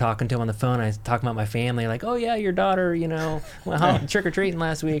 I start talking to them on the phone. I talk about my family, like, oh yeah, your daughter, went trick or treating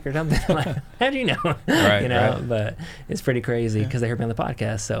last week or something. I'm like, how'd you know? Right. But it's pretty crazy because they heard me on the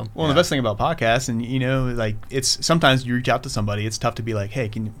podcast. So the best thing about podcasts, and it's sometimes you reach out to somebody, it's tough to be like, hey,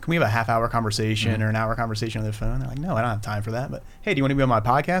 can we have a half-hour conversation or an hour conversation on the phone? They're like, no, I don't have time for that. But hey, do you want to be on my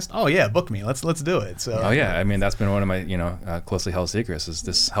podcast? Oh yeah, book me. Let's do it. So I mean, that's been one of my closely held secrets, is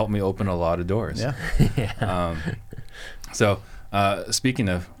this helped me open a lot of doors. So speaking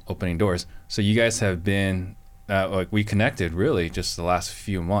of opening doors, so you guys have been we connected really just the last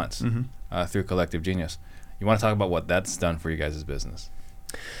few months through Collective Genius. You want to talk about what that's done for you guys' business?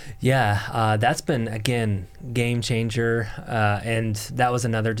 That's been, again, game changer, and that was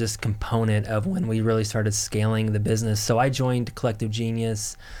another just component of when we really started scaling the business. So I joined Collective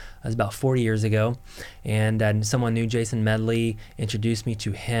Genius was about 40 years ago, and someone knew Jason Medley, introduced me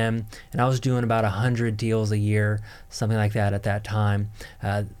to him, and I was doing about 100 deals a year, something like that at that time.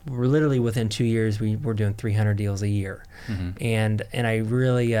 We're literally within 2 years, we were doing 300 deals a year, and I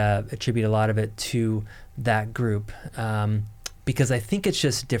really attribute a lot of it to that group, because I think it's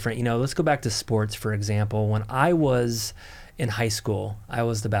just different. Let's go back to sports, for example. When I was in high school, I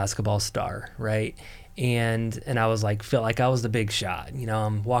was the basketball star, right? And I was felt like I was the big shot.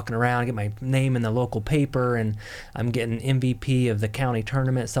 I'm walking around, get my name in the local paper, and I'm getting MVP of the county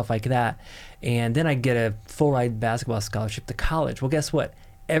tournament, stuff like that. And then I get a full ride basketball scholarship to college. Well, guess what?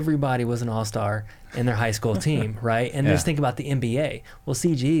 Everybody was an all-star in their high school team, right? And just think about the NBA. Well,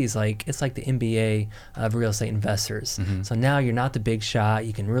 CG is it's like the NBA of real estate investors. So now you're not the big shot.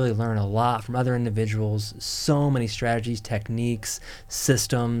 You can really learn a lot from other individuals. So many strategies, techniques,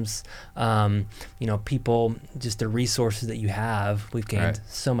 systems, people, just the resources that you have. We've gained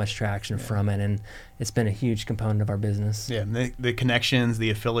so much traction from it, and it's been a huge component of our business. Yeah, and the connections, the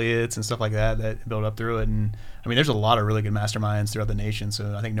affiliates, and stuff like that build up through it. And I mean, there's a lot of really good masterminds throughout the nation.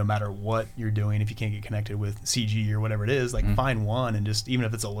 So I think no matter what you're doing, if you can't get connected with CG or whatever it is, find one, and just even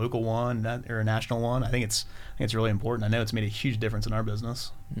if it's a local one or a national one, I think it's really important. I know it's made a huge difference in our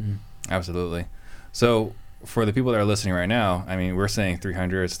business. Absolutely. So for the people that are listening right now, I mean, we're saying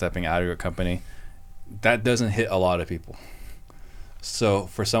 300 stepping out of your company. That doesn't hit a lot of people. So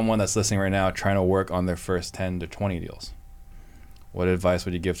for someone that's listening right now trying to work on their first 10 to 20 deals, what advice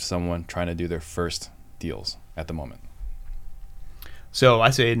would you give to someone trying to do their first deals at the moment? So I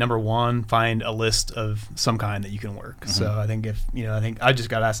say number one, find a list of some kind that you can work. Mm-hmm. So I think I just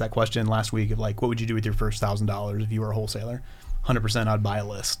got asked that question last week of like, what would you do with your first $1,000 if you were a wholesaler? 100% I'd buy a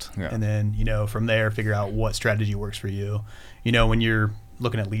list. Yeah. And then, from there, figure out what strategy works for you. When you're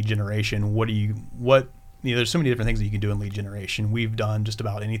looking at lead generation, there's so many different things that you can do in lead generation. We've done just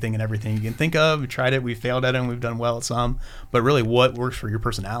about anything and everything you can think of. We tried it, we failed at it, and we've done well at some. But really, what works for your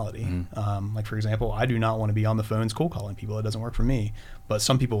personality? Mm-hmm. Like for example, I do not want to be on the phones cold calling people. It doesn't work for me. But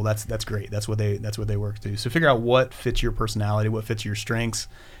some people, that's great. That's what they work to. So figure out what fits your personality, what fits your strengths,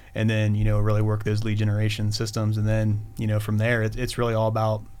 and then really work those lead generation systems. And then from there, it's really all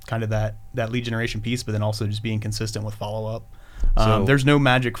about kind of that lead generation piece, but then also just being consistent with follow up. There's no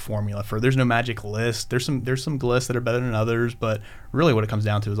magic formula there's no magic list. There's some lists that are better than others, but really what it comes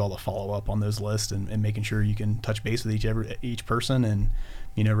down to is all the follow up on those lists and making sure you can touch base with each person and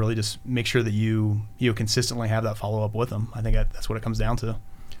really just make sure that you consistently have that follow up with them. I think that's what it comes down to.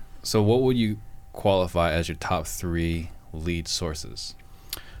 So what would you qualify as your top 3 lead sources?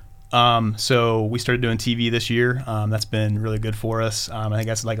 So we started doing TV this year. That's been really good for us. I think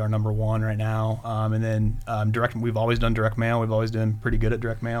that's like our number 1 right now. And then we've always done direct mail. We've always been pretty good at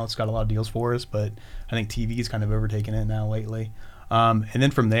direct mail. It's got a lot of deals for us, but I think TV is kind of overtaken it now lately. And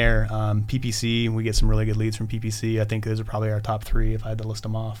then from there, PPC, we get some really good leads from PPC. I think those are probably our top 3 if I had to list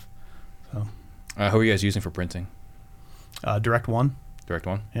them off. So, who are you guys using for printing? Direct One. Direct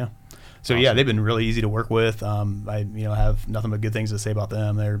One? Yeah. So awesome. Yeah, they've been really easy to work with. I have nothing but good things to say about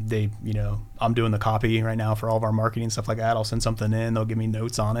them. I'm doing the copy right now for all of our marketing stuff like that. I'll send something in, they'll give me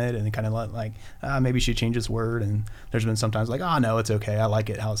notes on it, and they kind of maybe you should change this word. And there's been sometimes like, no, it's okay, I like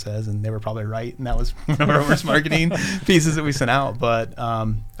it how it says, and they were probably right. And that was one of our worst marketing pieces that we sent out. But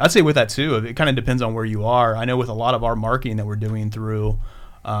I'd say with that too, it kind of depends on where you are. I know with a lot of our marketing that we're doing through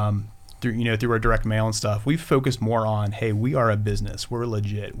our direct mail and stuff, we've focused more on, hey, we are a business, we're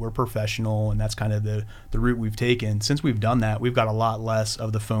legit, we're professional, and that's kind of the route we've taken. Since we've done that, we've got a lot less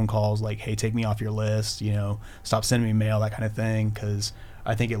of the phone calls like, hey, take me off your list, stop sending me mail, that kind of thing, because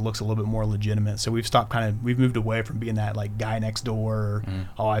I think it looks a little bit more legitimate. So we've moved away from being that like guy next door,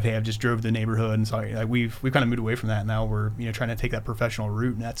 I've just drove the neighborhood, and so we've kind of moved away from that. Now we're trying to take that professional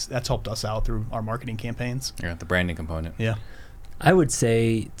route, and that's helped us out through our marketing campaigns. Yeah, the branding component. Yeah. I would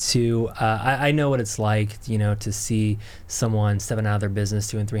say I know what it's like, to see someone stepping out of their business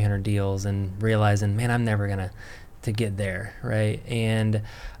doing 300 deals and realizing, man, I'm never going to get there, right? And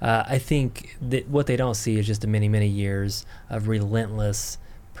I think that what they don't see is just the many, many years of relentless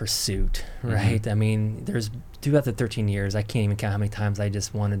pursuit, right? Mm-hmm. I mean, throughout the 13 years, I can't even count how many times I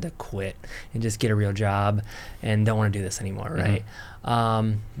just wanted to quit and just get a real job and don't want to do this anymore, right?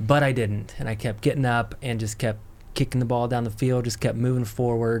 Mm-hmm. But I didn't, and I kept getting up and just kept kicking the ball down the field, just kept moving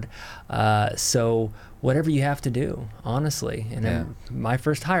forward. So whatever you have to do, honestly. And then my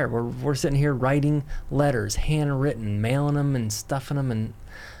first hire, we're sitting here writing letters, handwritten, mailing them and stuffing them, and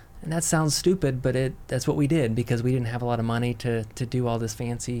that sounds stupid, but that's what we did because we didn't have a lot of money to do all this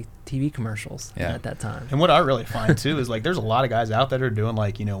fancy TV commercials at that time. And what I really find too is like there's a lot of guys out there that are doing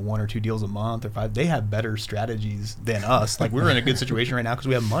 1 or 2 deals a month or 5. They have better strategies than us. Like we're in a good situation right now because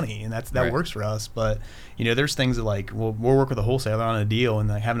we have money and that works for us. But there's things that we'll work with a wholesaler on a deal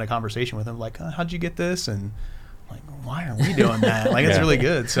and having a conversation with them like, how'd you get this? And like, why are we doing that? It's really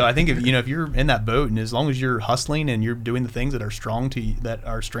good. So I think if you're in that boat and as long as you're hustling and you're doing the things that are that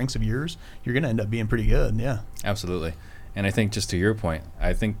are strengths of yours, you're going to end up being pretty good. Yeah, absolutely. And I think just to your point,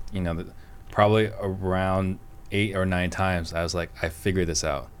 I think that probably around 8 or 9 times I was like, I figured this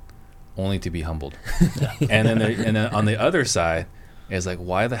out, only to be humbled. And then on the other side is like,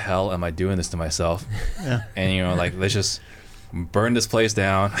 why the hell am I doing this to myself? Yeah. And let's just burn this place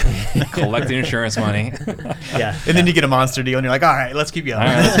down, collect the insurance money. Yeah. And then you get a monster deal and you're like, all right, let's keep going. All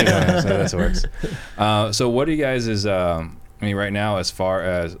right, let's keep going. So that works. So what do you guys right now, as far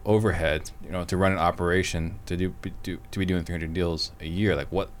as overhead, to run an operation, to be doing 300 deals a year,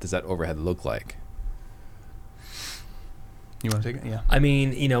 like what does that overhead look like? You want to take it? Yeah. I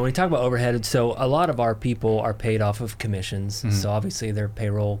mean, when we talk about overhead, so a lot of our people are paid off of commissions. Mm-hmm. So obviously their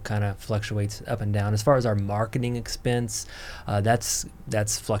payroll kind of fluctuates up and down. As far as our marketing expense, that's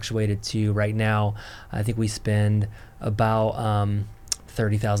fluctuated too. Right now, I think we spend about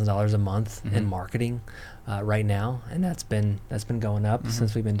 $30,000 a month in marketing right now, and that's been going up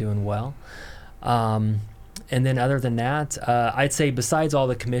since we've been doing well. And then other than that, I'd say besides all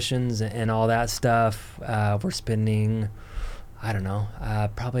the commissions and all that stuff, we're spending, I don't know,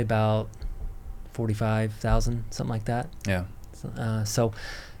 probably about $45,000, something like that. Yeah. So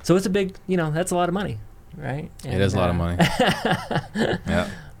it's a big, that's a lot of money, right? And, it is a lot of money. Yeah.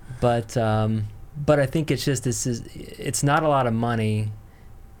 But I think it's not a lot of money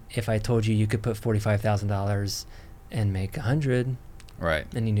if I told you could put $45,000 and make 100, right?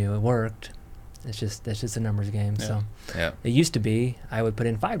 And you knew it worked. That's just a numbers game. Yeah. So yeah, it used to be I would put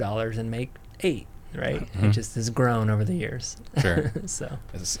in $5 and make 8, right? Mm-hmm. It just has grown over the years. Sure. So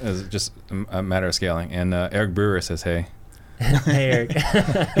it's just a matter of scaling. And Eric Brewer says, "Hey." Hey, Eric.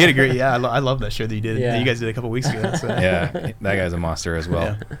 He had a great, I love that show that you did. Yeah. That you guys did a couple weeks ago. So. Yeah, that guy's a monster as well.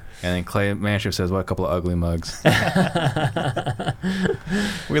 Yeah. And then Clay Manship says, "What a couple of ugly mugs."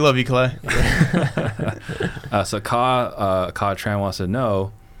 We love you, Clay. So Ka Tran wants to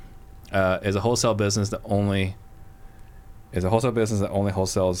know, is a wholesale business that only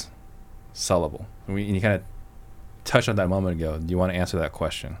wholesales sellable? And you kind of touched on that a moment ago. Do you want to answer that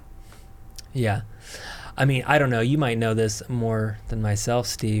question? Yeah. I mean, I don't know. You might know this more than myself,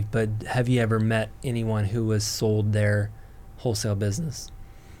 Steve, but have you ever met anyone who has sold their wholesale business?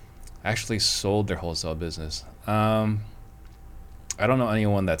 Actually sold their wholesale business. I don't know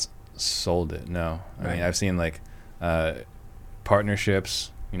anyone that's sold it. No. I mean, I've seen like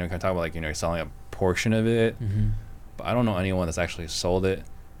partnerships, kind of talk about like, selling a portion of it, Mm-hmm. but I don't know anyone that's actually sold it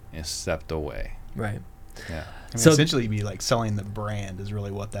and stepped away. Right. Yeah. I mean, So- essentially, be like selling the brand is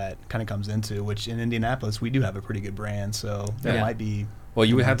really what that kind of comes into. Which in Indianapolis, we do have a pretty good brand, so that Yeah. might be. Well,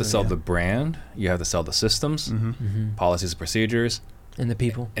 you would have to sell Yeah. the brand. You have to sell the systems, Mm-hmm. Mm-hmm. policies, and procedures, And the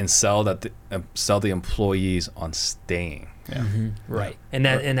people. and sell the employees on staying. Yeah. Mm-hmm. Right. And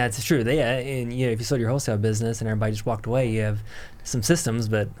that's true. And if you sold your wholesale business and everybody just walked away, you have some systems,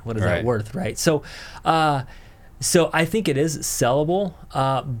 but what is Right. that worth, right? So I think it is sellable,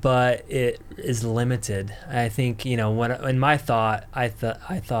 but it is limited. I think, when in my thought, I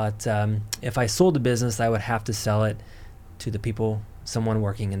thought if I sold the business, I would have to sell it to the people, someone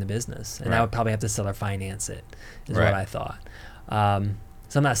working in the business, and I Right. would probably have to sell or finance it, is Right. what I thought.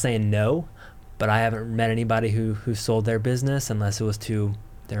 So I'm not saying no, but I haven't met anybody who sold their business unless it was to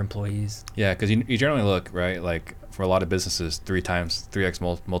their employees. Yeah, because you generally look, right, like for a lot of businesses, 3x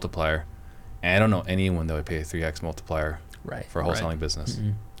multiplier. And I don't know anyone that would pay a 3x multiplier Right. for a wholesaling business.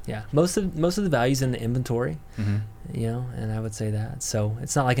 Mm-hmm. Yeah. Most of the value's in the inventory, Mm-hmm. and I would say that. So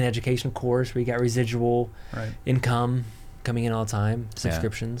it's not like an education course where you got residual Right. income coming in all the time,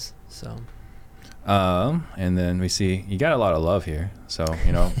 subscriptions. So And then we see you got a lot of love here. So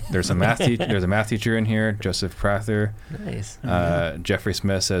there's a there's a math teacher in here, Joseph Prather. nice. Jeffrey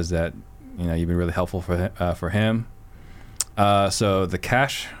Smith says that you've been really helpful for him. So the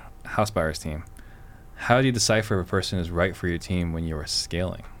Cash House Buyers team, how do you decipher if a person is right for your team when you are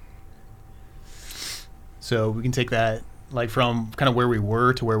scaling? So we can take that like from kind of where we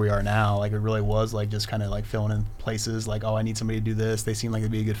were to where we are now. Like it really was like just kind of like filling in places like, oh, I need somebody to do this. They seem like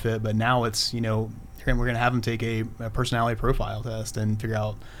they'd be a good fit. But now it's, we're going to have them take a personality profile test and figure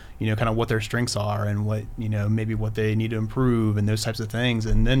out, kind of what their strengths are and what, maybe what they need to improve and those types of things.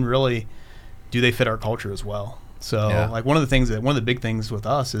 And then really, do they fit our culture as well? So like one of the big things with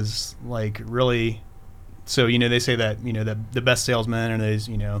us is like really, so, they say that, the best salesmen are those,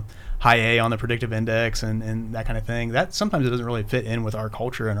 high A on the predictive index and that kind of thing. That sometimes it doesn't really fit in with our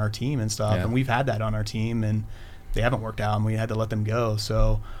culture and our team and stuff. Yeah. And we've had that on our team and they haven't worked out and we had to let them go.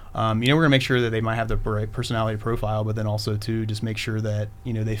 So, we're going to make sure that they might have the right personality profile, but then also to just make sure that,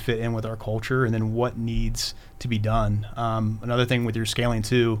 they fit in with our culture and then what needs to be done. Another thing with your scaling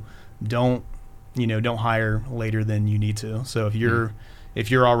too, don't hire later than you need to. So if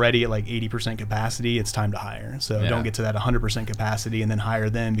you're already at like 80% capacity, it's time to hire. So don't get to that 100% capacity and then hire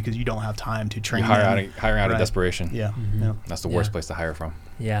them because you don't have time to train them. Hire out of desperation. Yeah. Mm-hmm. Yeah. That's the worst place to hire from.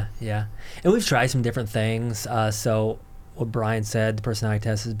 Yeah. And we've tried some different things. So what Brian said, the personality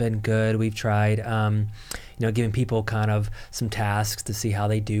test has been good. We've tried, giving people kind of some tasks to see how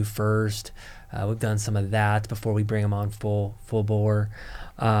they do first. We've done some of that before we bring them on full bore.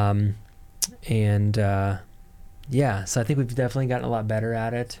 So I think we've definitely gotten a lot better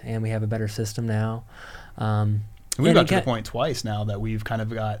at it, and we have a better system now. We've got to the point twice now that we've kind of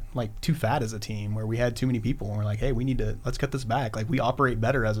got like too fat as a team where we had too many people and we're like, hey, let's cut this back. Like we operate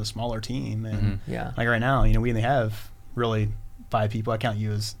better as a smaller team. And like right now, we only have really 5 people. I count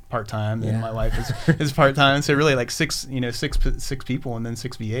you as part-time and my wife is part-time. So really like six people and then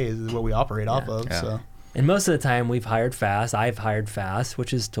 6 VAs is what we operate off of. Yeah. So And most of the time we've hired fast. I've hired fast,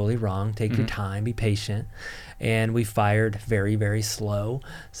 which is totally wrong. Take your time, be patient. And we fired very, very slow.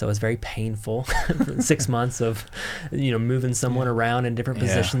 So it's very painful. 6 months of, moving someone around in different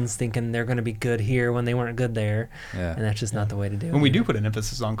positions, thinking they're going to be good here when they weren't good there. Yeah. And that's just not the way to do it. When we do put an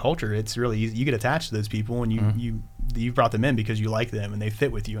emphasis on culture, it's really easy. You get attached to those people, and you brought them in because you like them and they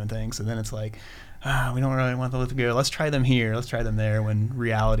fit with you and things. And then it's like, we don't really want them to go. Let's try them here. Let's try them there. When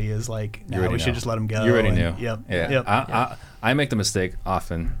reality is like, no, we should just let them go. You already knew. Yep. Yeah. Yep. I make the mistake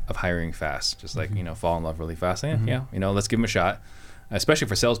often of hiring fast, just like, fall in love really fast. Let's give them a shot, especially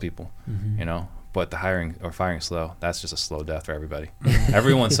for salespeople, but the hiring or firing slow, that's just a slow death for everybody.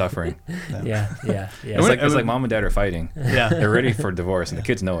 Everyone's suffering. Yeah. It's like mom and dad are fighting. Yeah. They're ready for divorce and the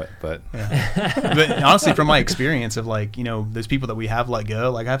kids know it, but. But honestly, from my experience of those people that we have let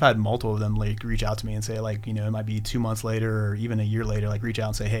go, I've had multiple of them reach out to me and say it might be 2 months later or even a year later, reach out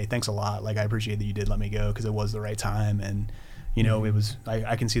and say, hey, thanks a lot. I appreciate that you did let me go because it was the right time. And, it was,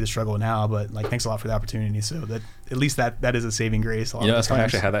 I can see the struggle now, but thanks a lot for the opportunity. So that at least that is a saving grace. That's funny. I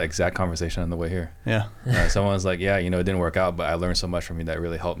actually had that exact conversation on the way here. Yeah. Someone was like, it didn't work out, but I learned so much from you that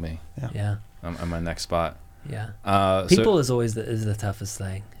really helped me. Yeah. On my next spot. Yeah. People is always the toughest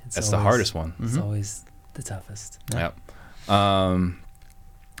thing. It's the hardest one. It's always the toughest. Yeah.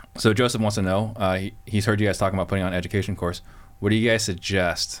 So Joseph wants to know, he's heard you guys talking about putting on an education course. What do you guys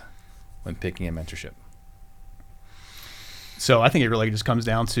suggest when picking a mentorship? So I think it really just comes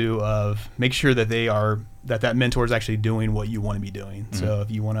down to make sure that that mentor is actually doing what you want to be doing. Mm-hmm. So if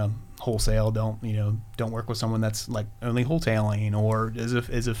you want to wholesale, don't work with someone that's only wholesaling or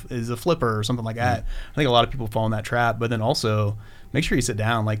is a flipper or something like that. Mm-hmm. I think a lot of people fall in that trap. But then also make sure you sit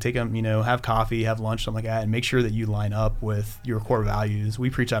down, take them, have coffee, have lunch, something like that, and make sure that you line up with your core values.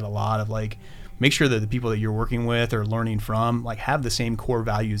 We preach that a lot of make sure that the people that you're working with or learning from have the same core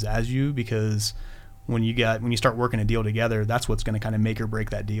values as you, because when you start working a deal together, that's what's going to kind of make or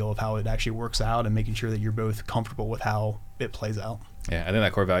break that deal of how it actually works out, and making sure that you're both comfortable with how it plays out. Yeah, I think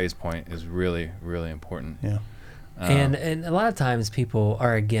that core values point is really, really important. Yeah. And a lot of times people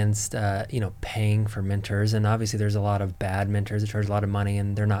are against paying for mentors, and obviously there's a lot of bad mentors that charge a lot of money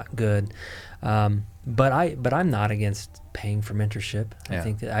and they're not good. But I'm not against paying for mentorship. I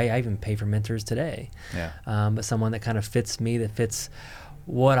think that I even pay for mentors today. Yeah. But someone that kind of fits me, that fits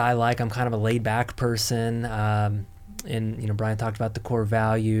what I like. I'm kind of a laid back person. And Brian talked about the core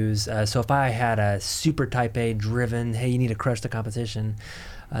values. So if I had a super type A driven, hey, you need to crush the competition,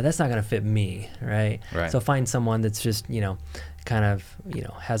 that's not going to fit me, right? So find someone that's just kind of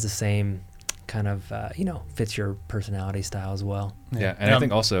has the same kind of fits your personality style as well. Yeah, and I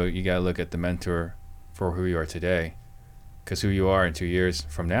think also you got to look at the mentor for who you are today, because who you are in 2 years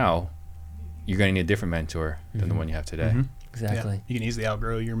from now, you're going to need a different mentor than the one you have today. Mm-hmm. Exactly. Yeah. You can easily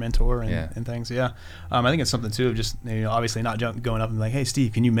outgrow your mentor and things. Yeah. I think it's something too of just obviously not going up and hey,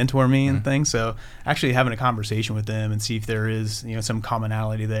 Steve, can you mentor me and things. So actually having a conversation with them and see if there is some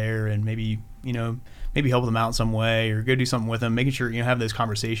commonality there, and maybe help them out in some way or go do something with them. Making sure have those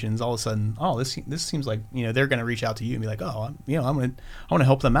conversations. All of a sudden, this seems like they're going to reach out to you and be like, I want to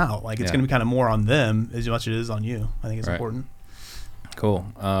help them out. It's going to be kind of more on them as much as it is on you. I think it's important. Cool.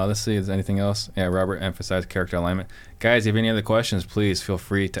 Let's see. Is there anything else? Yeah, Robert emphasized character alignment. Guys, if you have any other questions, please feel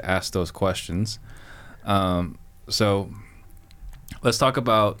free to ask those questions. So let's talk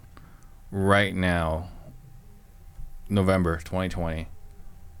about right now, November 2020.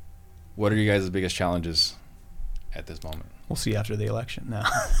 What are you guys' biggest challenges at this moment? We'll see after the election now.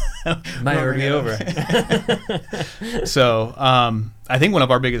 Might already be over. So I think one of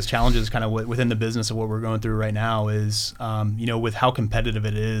our biggest challenges kind of within the business of what we're going through right now is, with how competitive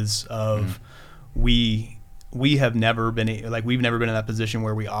it is of we have never been we've never been in that position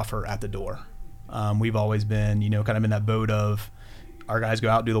where we offer at the door. We've always been, kind of in that boat of our guys go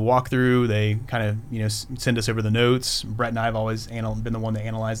out, do the walkthrough. They kind of, send us over the notes. Brett and I have always been the one to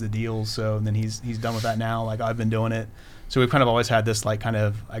analyze the deals. So and then he's done with that now. I've been doing it. So we've kind of always had this kind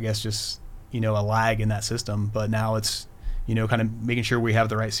of, I guess, just, a lag in that system. But now it's, kind of making sure we have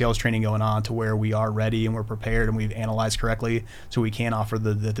the right sales training going on to where we are ready and we're prepared and we've analyzed correctly so we can offer at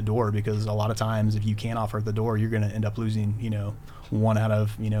the door. Because a lot of times if you can't offer at the door, you're going to end up losing, 1 out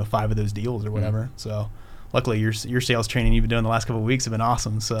of, 5 of those deals or whatever. So luckily your sales training you've been doing the last couple of weeks have been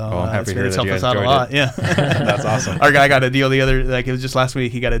awesome. So it's helped us out a lot. Yeah. That's awesome. Our guy got a deal the other, it was just last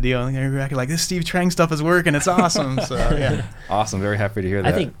week, he got a deal and they're acting like this Steve Trang stuff is working. It's awesome. So yeah. Awesome. Very happy to hear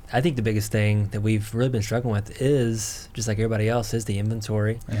that. I think the biggest thing that we've really been struggling with is, just like everybody else, is the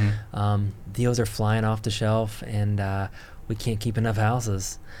inventory. Mm-hmm. Deals are flying off the shelf and we can't keep enough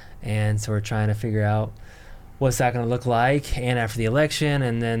houses. And so we're trying to figure out what's that going to look like, and after the election,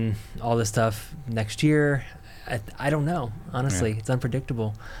 and then all this stuff next year, I don't know. Honestly, it's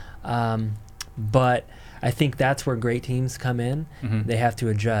unpredictable. But I think that's where great teams come in. Mm-hmm. They have to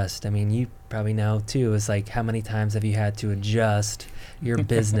adjust. I mean, you probably know too. It's like, how many times have you had to adjust your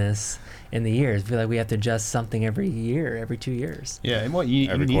business in the years? I feel like we have to adjust something every year, every 2 years. Yeah, and what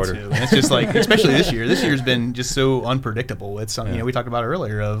you need to. And it's just like, especially this year. This year's been just so unpredictable. It's something we talked about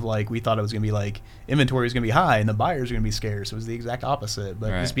earlier of like, we thought it was going to be like inventory was going to be high and the buyers are going to be scarce. It was the exact opposite. But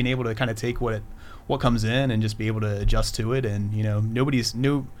just being able to kind of take what comes in and just be able to adjust to it. And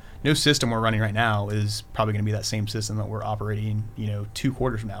no system we're running right now is probably going to be that same system that we're operating, 2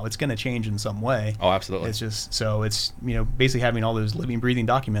 quarters from now. It's going to change in some way. Oh, absolutely. It's just, so it's, basically having all those living, breathing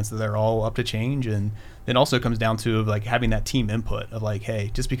documents that they're all up to change. And then also comes down to like having that team input of like, hey,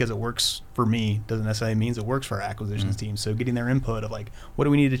 just because it works for me doesn't necessarily mean it works for our acquisitions team. So getting their input of like, what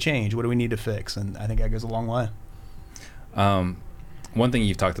do we need to change? What do we need to fix? And I think that goes a long way. One thing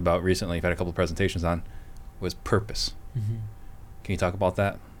you've talked about recently, you've had a couple of presentations on, was purpose. Mm-hmm. Can you talk about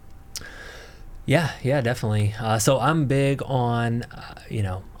that? Yeah, definitely. So I'm big on,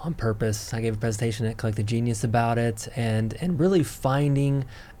 on purpose. I gave a presentation at Collective Genius about it, and really finding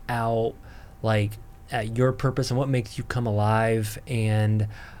out like your purpose and what makes you come alive. And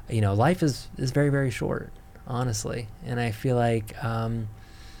life is very, very short, honestly. And I feel like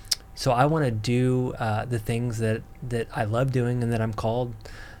so I want to do the things that I love doing and that I'm called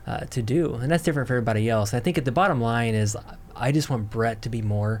to do, and that's different for everybody else. And I think at the bottom line is, I just want Brett to be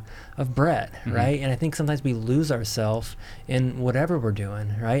more of Brett, right? And I think sometimes we lose ourselves in whatever we're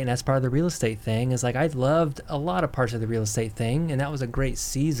doing, right? And that's part of the real estate thing. Is like, I loved a lot of parts of the real estate thing, and that was a great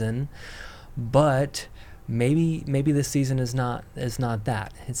season, but maybe this season is not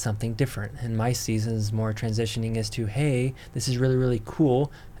that. It's something different. And my season is more transitioning as to, hey, this is really, really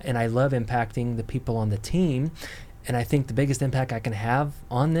cool, and I love impacting the people on the team. And I think the biggest impact I can have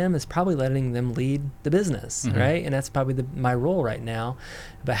on them is probably letting them lead the business, right? And that's probably my role right now.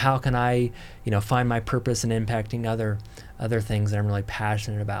 But how can I, find my purpose in impacting other things that I'm really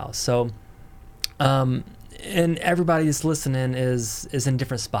passionate about? So, and everybody that's listening is in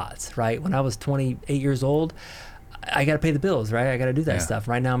different spots, right? When I was 28 years old, I got to pay the bills, right? I got to do that stuff.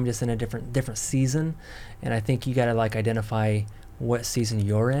 Right now, I'm just in a different season, and I think you got to like identify what season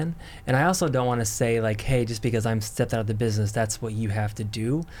you're in. And I also don't want to say like, hey, just because I'm stepped out of the business, that's what you have to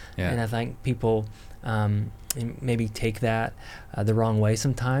do. And I think people maybe take that the wrong way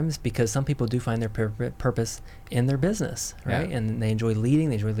sometimes, because some people do find their purpose in their business, right? And they enjoy leading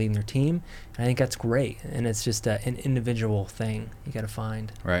their team, and I think that's great. And it's just an individual thing you got to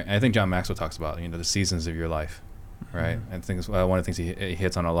find. Right. And I think John Maxwell talks about the seasons of your life, right? I think it's one of the things he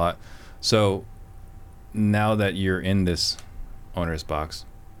hits on a lot. So now that you're in this owner's box,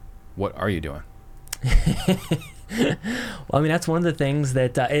 what are you doing? Well, I mean, that's one of the things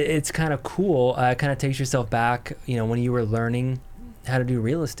that it's kind of cool. It kind of takes yourself back, when you were learning how to do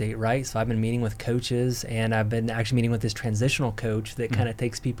real estate, right? So I've been meeting with coaches, and I've been actually meeting with this transitional coach that kind of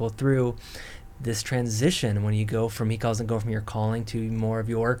takes people through this transition when you go from, he calls it going from your calling to more of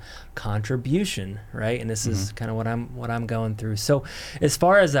your contribution, right? And this is kind of what I'm going through. So as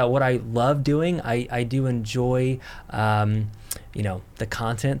far as what I love doing, I do enjoy the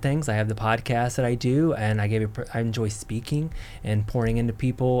content things. I have the podcast that I do, and I enjoy speaking and pouring into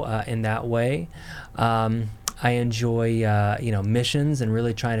people in that way. I enjoy missions and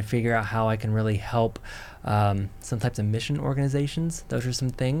really trying to figure out how I can really help some types of mission organizations. Those are some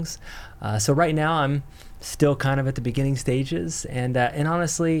things. So right now I'm still kind of at the beginning stages, and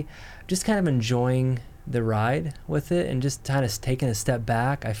honestly, just kind of enjoying the ride with it and just kind of taking a step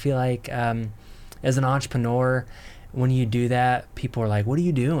back. I feel like as an entrepreneur, when you do that, people are like, what are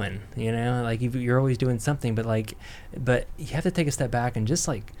you doing? Like you're always doing something, but you have to take a step back and just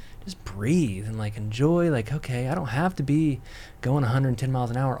breathe and like enjoy, like, okay, I don't have to be going 110 miles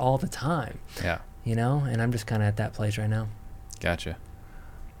an hour all the time. Yeah. And I'm just kind of at that place right now. Gotcha.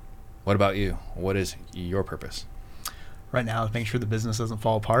 What about you? What is your purpose? Right now, make sure the business doesn't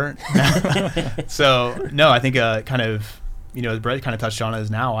fall apart. So, no, I think kind of, as Brett kind of touched on, is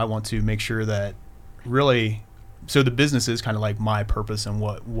now I want to make sure that really, so the business is kind of like my purpose and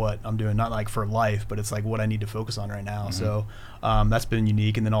what I'm doing, not like for life, but it's like what I need to focus on right now. So that's been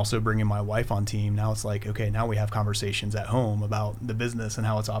unique. And then also bringing my wife on team. Now it's like, okay, now we have conversations at home about the business and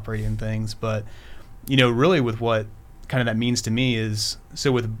how it's operating and things. But, really with what kind of that means to me is,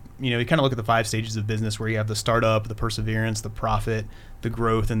 so with, you kind of look at the 5 stages of business where you have the startup, the perseverance, the profit, the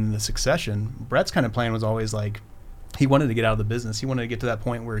growth, and the succession. Brett's kind of plan was always like, he wanted to get out of the business. He wanted to get to that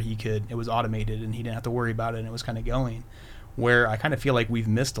point where it was automated and he didn't have to worry about it and it was kind of going. where I kind of feel like we've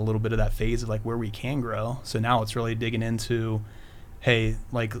missed a little bit of that phase of like where we can grow. So now it's really digging into, hey,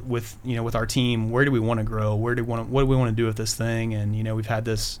 like with our team, where do we want to grow? What do we want to do with this thing? And, we've had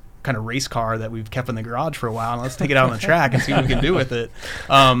this kind of race car that we've kept in the garage for a while, and let's take it out on the track and see what we can do with it.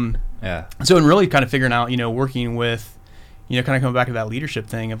 So in really kind of figuring out, working with, kind of coming back to that leadership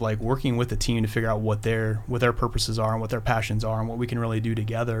thing of like working with the team to figure out what their purposes are and what their passions are and what we can really do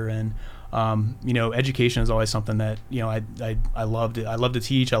together. And education is always something that I love to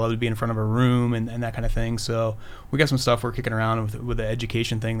teach. I love to be in front of a room and that kind of thing. So we got some stuff we're kicking around with the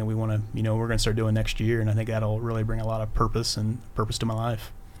education thing that we want to we're going to start doing next year, and I think that'll really bring a lot of purpose to my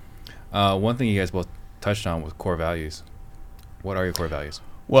life. One thing you guys both touched on was core values. What are your core values?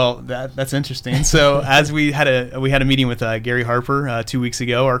 Well, that's interesting. So as we had a meeting with Gary Harper 2 weeks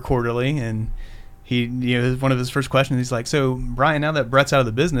ago, our quarterly, and he, one of his first questions, he's like, so Brian, now that Brett's out of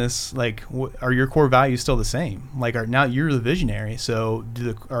the business, like, are your core values still the same? Like, now you're the visionary. So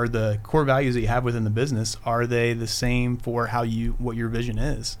are the core values that you have within the business, are they the same for what your vision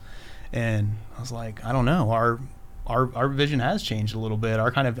is? And I was like, I don't know. Our vision has changed a little bit.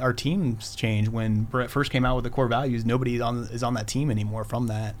 Our team's changed. When Brett first came out with the core values, nobody is on that team anymore from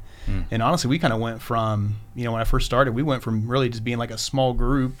that. And honestly, we kind of went from, when I first started, we went from really just being like a small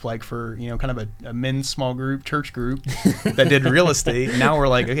group, like for, kind of a men's small group, church group that did real estate. Now we're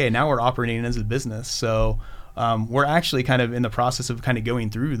like, okay, now we're operating as a business. So we're actually kind of in the process of kind of going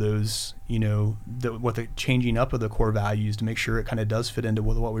through those, what the changing up of the core values to make sure it kind of does fit into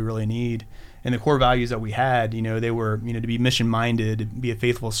what we really need. And the core values that we had, they were, to be mission-minded, be a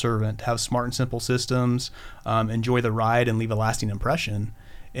faithful servant, have smart and simple systems, enjoy the ride, and leave a lasting impression.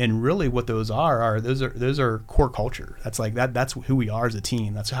 And really, what those are those are core culture. That's like that's who we are as a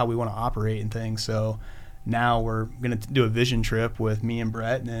team. That's how we want to operate and things. So now we're going to do a vision trip with me and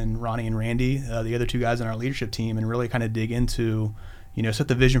Brett and Ronnie and Randy, the other two guys on our leadership team, and really kind of dig into, set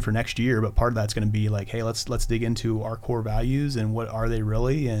the vision for next year. But part of that's going to be like, hey, let's dig into our core values and what are they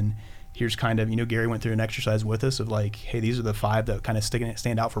really. And here's kind of, Gary went through an exercise with us of like, hey, these are the 5 that kind of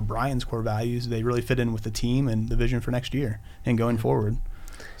stand out for Brian's core values. They really fit in with the team and the vision for next year and going forward.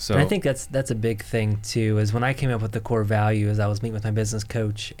 So and I think that's a big thing too, is when I came up with the core values, I was meeting with my business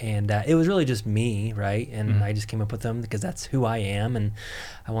coach, and it was really just me, right? And I just came up with them because that's who I am, and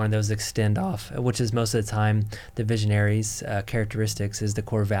I wanted those to extend off, which is most of the time the visionaries' characteristics is the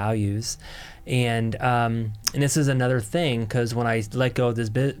core values. And this is another thing, because when I let go of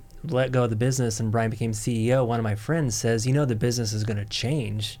the business and Brian became CEO, one of my friends says, the business is going to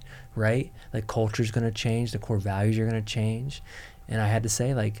change, right? Like culture is going to change, the core values are going to change. And I had to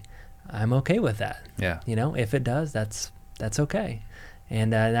say, like, I'm okay with that. Yeah. If it does, that's okay.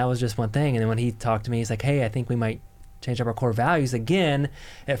 And that was just one thing. And then when he talked to me, he's like, hey, I think we might change up our core values again.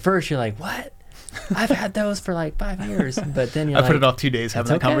 At first, you're like, what? I've had those for like 5 years. But then I put it off 2 days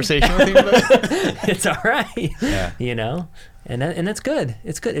having that conversation with him. It's all right. Yeah. And that's good.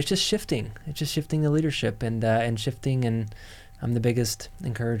 It's good. It's just shifting. It's just shifting the leadership and shifting. And I'm the biggest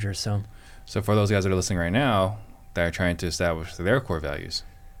encourager. So for those guys that are listening right now that are trying to establish their core values,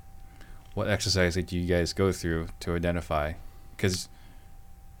 what exercise do you guys go through to identify? Because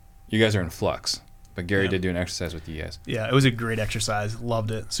you guys are in flux, but Gary did do an exercise with you guys. Yeah, it was a great exercise.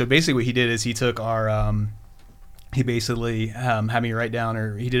 Loved it. So basically what he did is he took our he basically had me write down,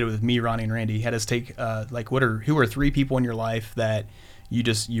 or he did it with me, Ronnie, and Randy. He had us take who are 3 people in your life that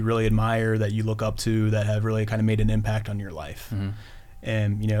you really admire, that you look up to, that have really kind of made an impact on your life. Mm-hmm.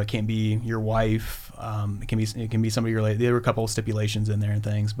 And it can't be your wife. It can be somebody related. There were a couple of stipulations in there and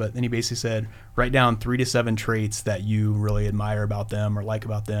things, but then he basically said, write down 3 to 7 traits that you really admire about them or like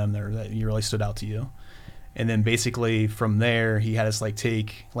about them, or that you really stood out to you. And then basically from there, he had us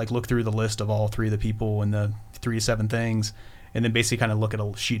look through the list of all 3 of the people and the 3 to 7 things, and then basically kind of look at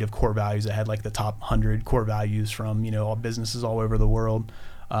a sheet of core values that had like the top 100 core values from all businesses all over the world,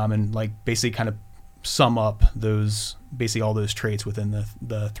 and like basically kind of sum up all those traits within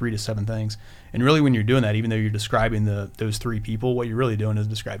the 3 to 7 things. And really, when you're doing that, even though you're describing those 3 people, what you're really doing is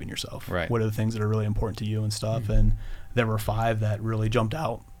describing yourself. Right. What are the things that are really important to you and stuff? Mm-hmm. And there were 5 that really jumped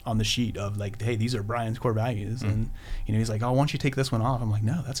out on the sheet of like, hey, these are Brian's core values. Mm-hmm. And he's like, oh, why don't you take this one off? I'm like,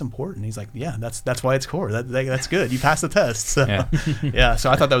 no, that's important. He's like, yeah, that's why it's core. That's good. You passed the test. So yeah. So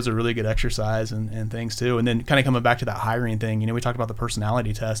I thought that was a really good exercise and things too. And then kind of coming back to that hiring thing, we talked about the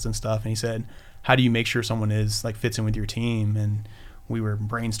personality test and stuff, and he said, how do you make sure someone fits in with your team? And we were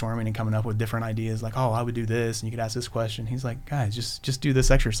brainstorming and coming up with different ideas, like, oh, I would do this, and you could ask this question. He's like, guys, just do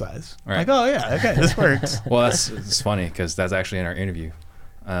this exercise. Right. Like, oh yeah, okay, this works. Well, it's funny because that's actually in our interview.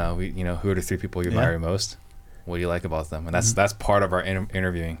 Who are the 3 people you admire most? What do you like about them? And that's part of our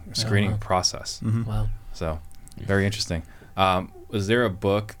interviewing screening process. Mm-hmm. Wow. So very interesting. Was there a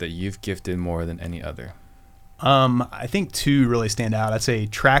book that you've gifted more than any other? I think 2 really stand out. I'd say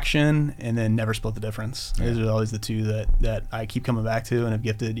Traction and then Never Split the Difference. Yeah. Those are always the 2 that I keep coming back to and have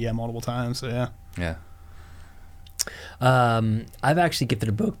gifted, multiple times. So yeah. Yeah. I've actually gifted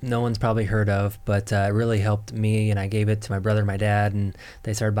a book no one's probably heard of, but it really helped me, and I gave it to my brother and my dad, and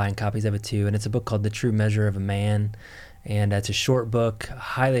they started buying copies of it too. And it's a book called The True Measure of a Man, and it's a short book.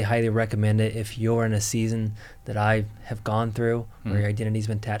 Highly recommend it if you're in a season that I have gone through where your identity's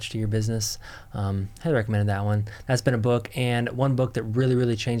been attached to your business. Highly recommended that one. That's been a book. And one book that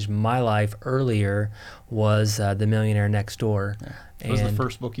really changed my life earlier was The Millionaire Next Door. Yeah. It was the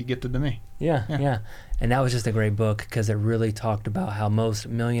first book you gifted to me. Yeah. And that was just a great book because it really talked about how most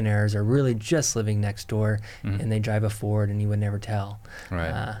millionaires are really just living next door, and they drive a Ford and you would never tell.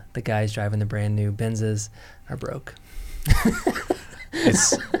 Right. The guys driving the brand new Benzes are broke.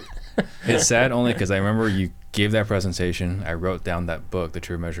 It's sad only because I remember you gave that presentation. I wrote down that book, The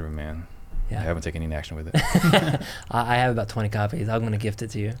True Measure of a Man. Yeah. I haven't taken any action with it. I have about 20 copies. I'm going to gift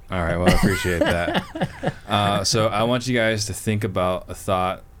it to you. All right. Well, I appreciate that. So I want you guys to think about a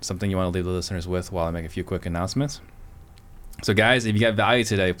thought, something you want to leave the listeners with while I make a few quick announcements. So guys, if you got value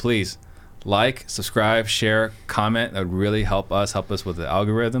today, please like, subscribe, share, comment. That would really help us with the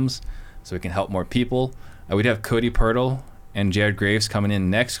algorithms so we can help more people. We'd have Cody Pirtle and Jared Graves coming in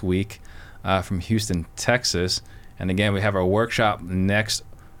next week from Houston, Texas. And again, we have our workshop next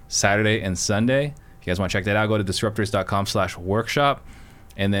Saturday and Sunday. If you guys want to check that out, go to disruptors.com/workshop.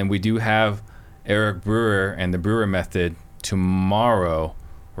 And then we do have Eric Brewer and the Brewer Method tomorrow,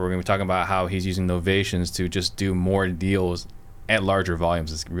 where we're going to be talking about how he's using Novations to just do more deals at larger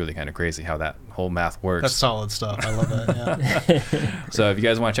volumes. It's really kind of crazy how that whole math works. That's solid stuff. I love that. Yeah. So if you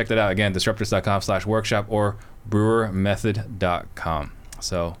guys want to check that out, again, disruptors.com/workshop or brewermethod.com.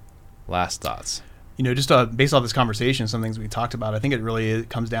 So last thoughts. Just based off this conversation, some things we talked about, I think it really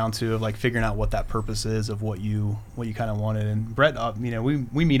comes down to like figuring out what that purpose is of what you kind of wanted. And Brett,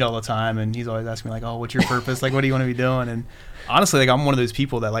 we meet all the time, and he's always asking me like, "Oh, what's your purpose? Like, what do you want to be doing?" And honestly, like I'm one of those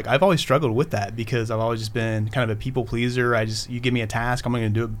people that like I've always struggled with that because I've always just been kind of a people pleaser. You give me a task, I'm going to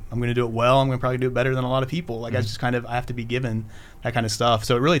do it. I'm going to do it well. I'm going to probably do it better than a lot of people. Like I just I have to be given that kind of stuff.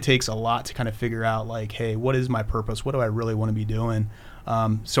 So it really takes a lot to kind of figure out like, hey, what is my purpose? What do I really want to be doing?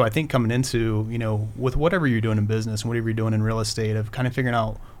 So I think coming into, with whatever you're doing in business and whatever you're doing in real estate, of kind of figuring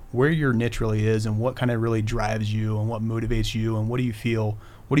out where your niche really is and what kind of really drives you and what motivates you and what do you feel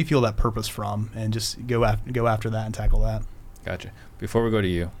that purpose from, and just go after that and tackle that. Gotcha. Before we go to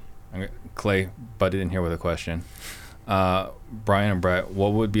you, Clay butted in here with a question. Brian and Brett,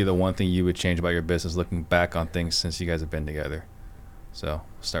 what would be the one thing you would change about your business looking back on things since you guys have been together? So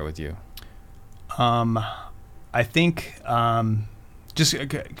we'll start with you. I think just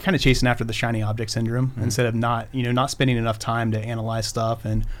kind of chasing after the shiny object syndrome instead of not spending enough time to analyze stuff.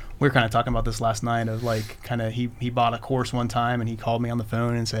 And we were kind of talking about this last night of like kind of he bought a course one time and he called me on the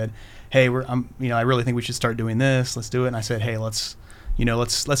phone and said, "Hey, I really think we should start doing this. Let's do it." And I said, "Hey, let's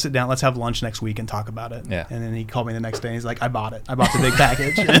sit down. Let's have lunch next week and talk about it." Yeah. And then he called me the next day and he's like, "I bought it. I bought the big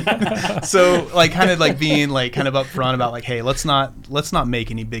package." So like kind of like being like kind of upfront about like, hey, let's not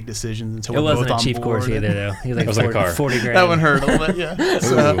make any big decisions until we're both on board. It wasn't a cheap course either though. He was like 40 grand. That one hurt a little bit, yeah.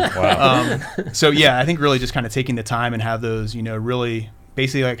 So, wow. So yeah, I think really just kind of taking the time and have those, really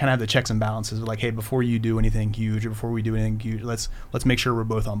basically like kind of have the checks and balances of like, hey, before you do anything huge or before we do anything huge, let's make sure we're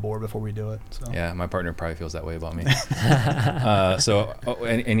both on board before we do it. So yeah, my partner probably feels that way about me.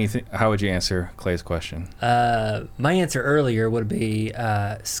 Anything? How would you answer Clay's question? My answer earlier would be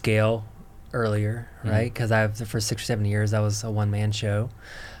scale earlier, right? Because for 6 or 7 years I was a one-man show,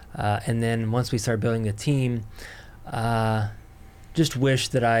 and then once we started building the team, just wish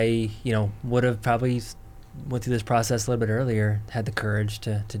that I would have probably went through this process a little bit earlier, had the courage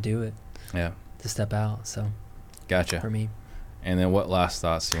to do it. Yeah. To step out. So gotcha. For me. And then what last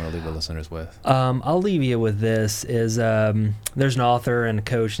thoughts do you want to leave the listeners with? I'll leave you with this is there's an author and a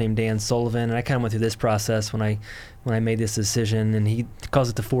coach named Dan Sullivan, and I kind of went through this process when I made this decision, and he calls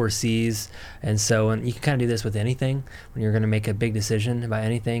it the 4 C's. And you can kind of do this with anything. When you're going to make a big decision about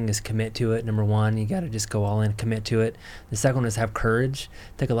anything, is commit to it. Number 1, you got to just go all in, commit to it. The second one is have courage.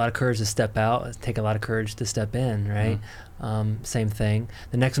 Take a lot of courage to step out. Take a lot of courage to step in, right? Same thing.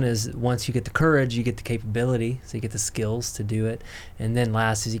 The next one is once you get the courage, you get the capability, so you get the skills to do it. And then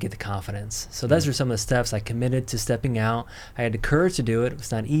last is you get the confidence. So those are some of the steps. I committed to stepping out. I had the courage to do it. It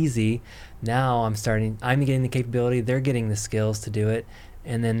was not easy. Now I'm getting the capability, they're getting the skills to do it,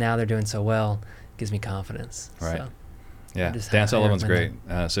 and then now they're doing so well, it gives me confidence. Right. So, yeah, Dan Sullivan's great.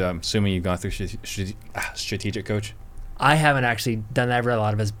 So I'm assuming you've gone through strategic coach? I haven't actually done that. I've read a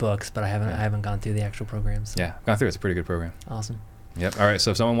lot of his books, but I haven't gone through the actual programs. Yeah, I've gone through it. It's a pretty good program. Awesome. Yep. All right.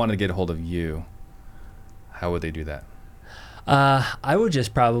 So if someone wanted to get a hold of you, how would they do that? I would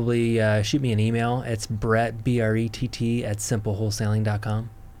just probably shoot me an email. It's Brett, B-R-E-T-T, at simplewholesaling.com.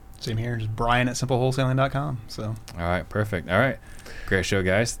 Same here. Just Brian at simplewholesaling.com. So. All right. Perfect. All right. Great show,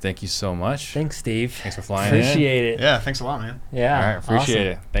 guys. Thank you so much. Thanks, Steve. Thanks for flying in. Appreciate it. Yeah, thanks a lot, man. Yeah. All right.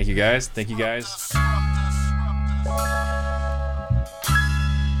 Appreciate awesome. it. Thank you, guys. Thank you, guys.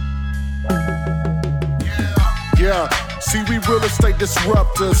 Yeah, see, we real estate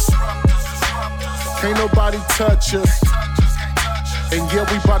disruptors. Can't nobody touch us. And yeah,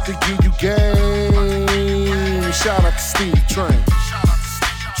 we about to give you game. Shout out to Steve Train.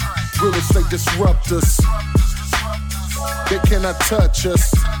 Real estate disruptors. They cannot touch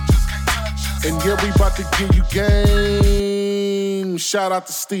us. And yeah, we about to give you game. Shout out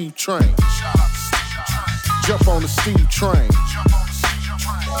to Steve Train. Jump on the Steve Train.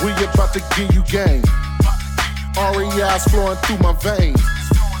 We about to give you game. REI's flowing through my veins.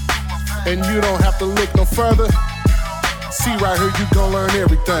 And you don't have to look no further. See right here, you gon' learn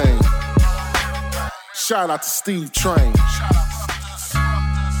everything. Shout out to Steve Train.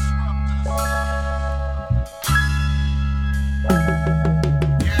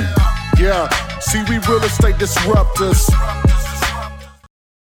 Yeah, see, we real estate disruptors.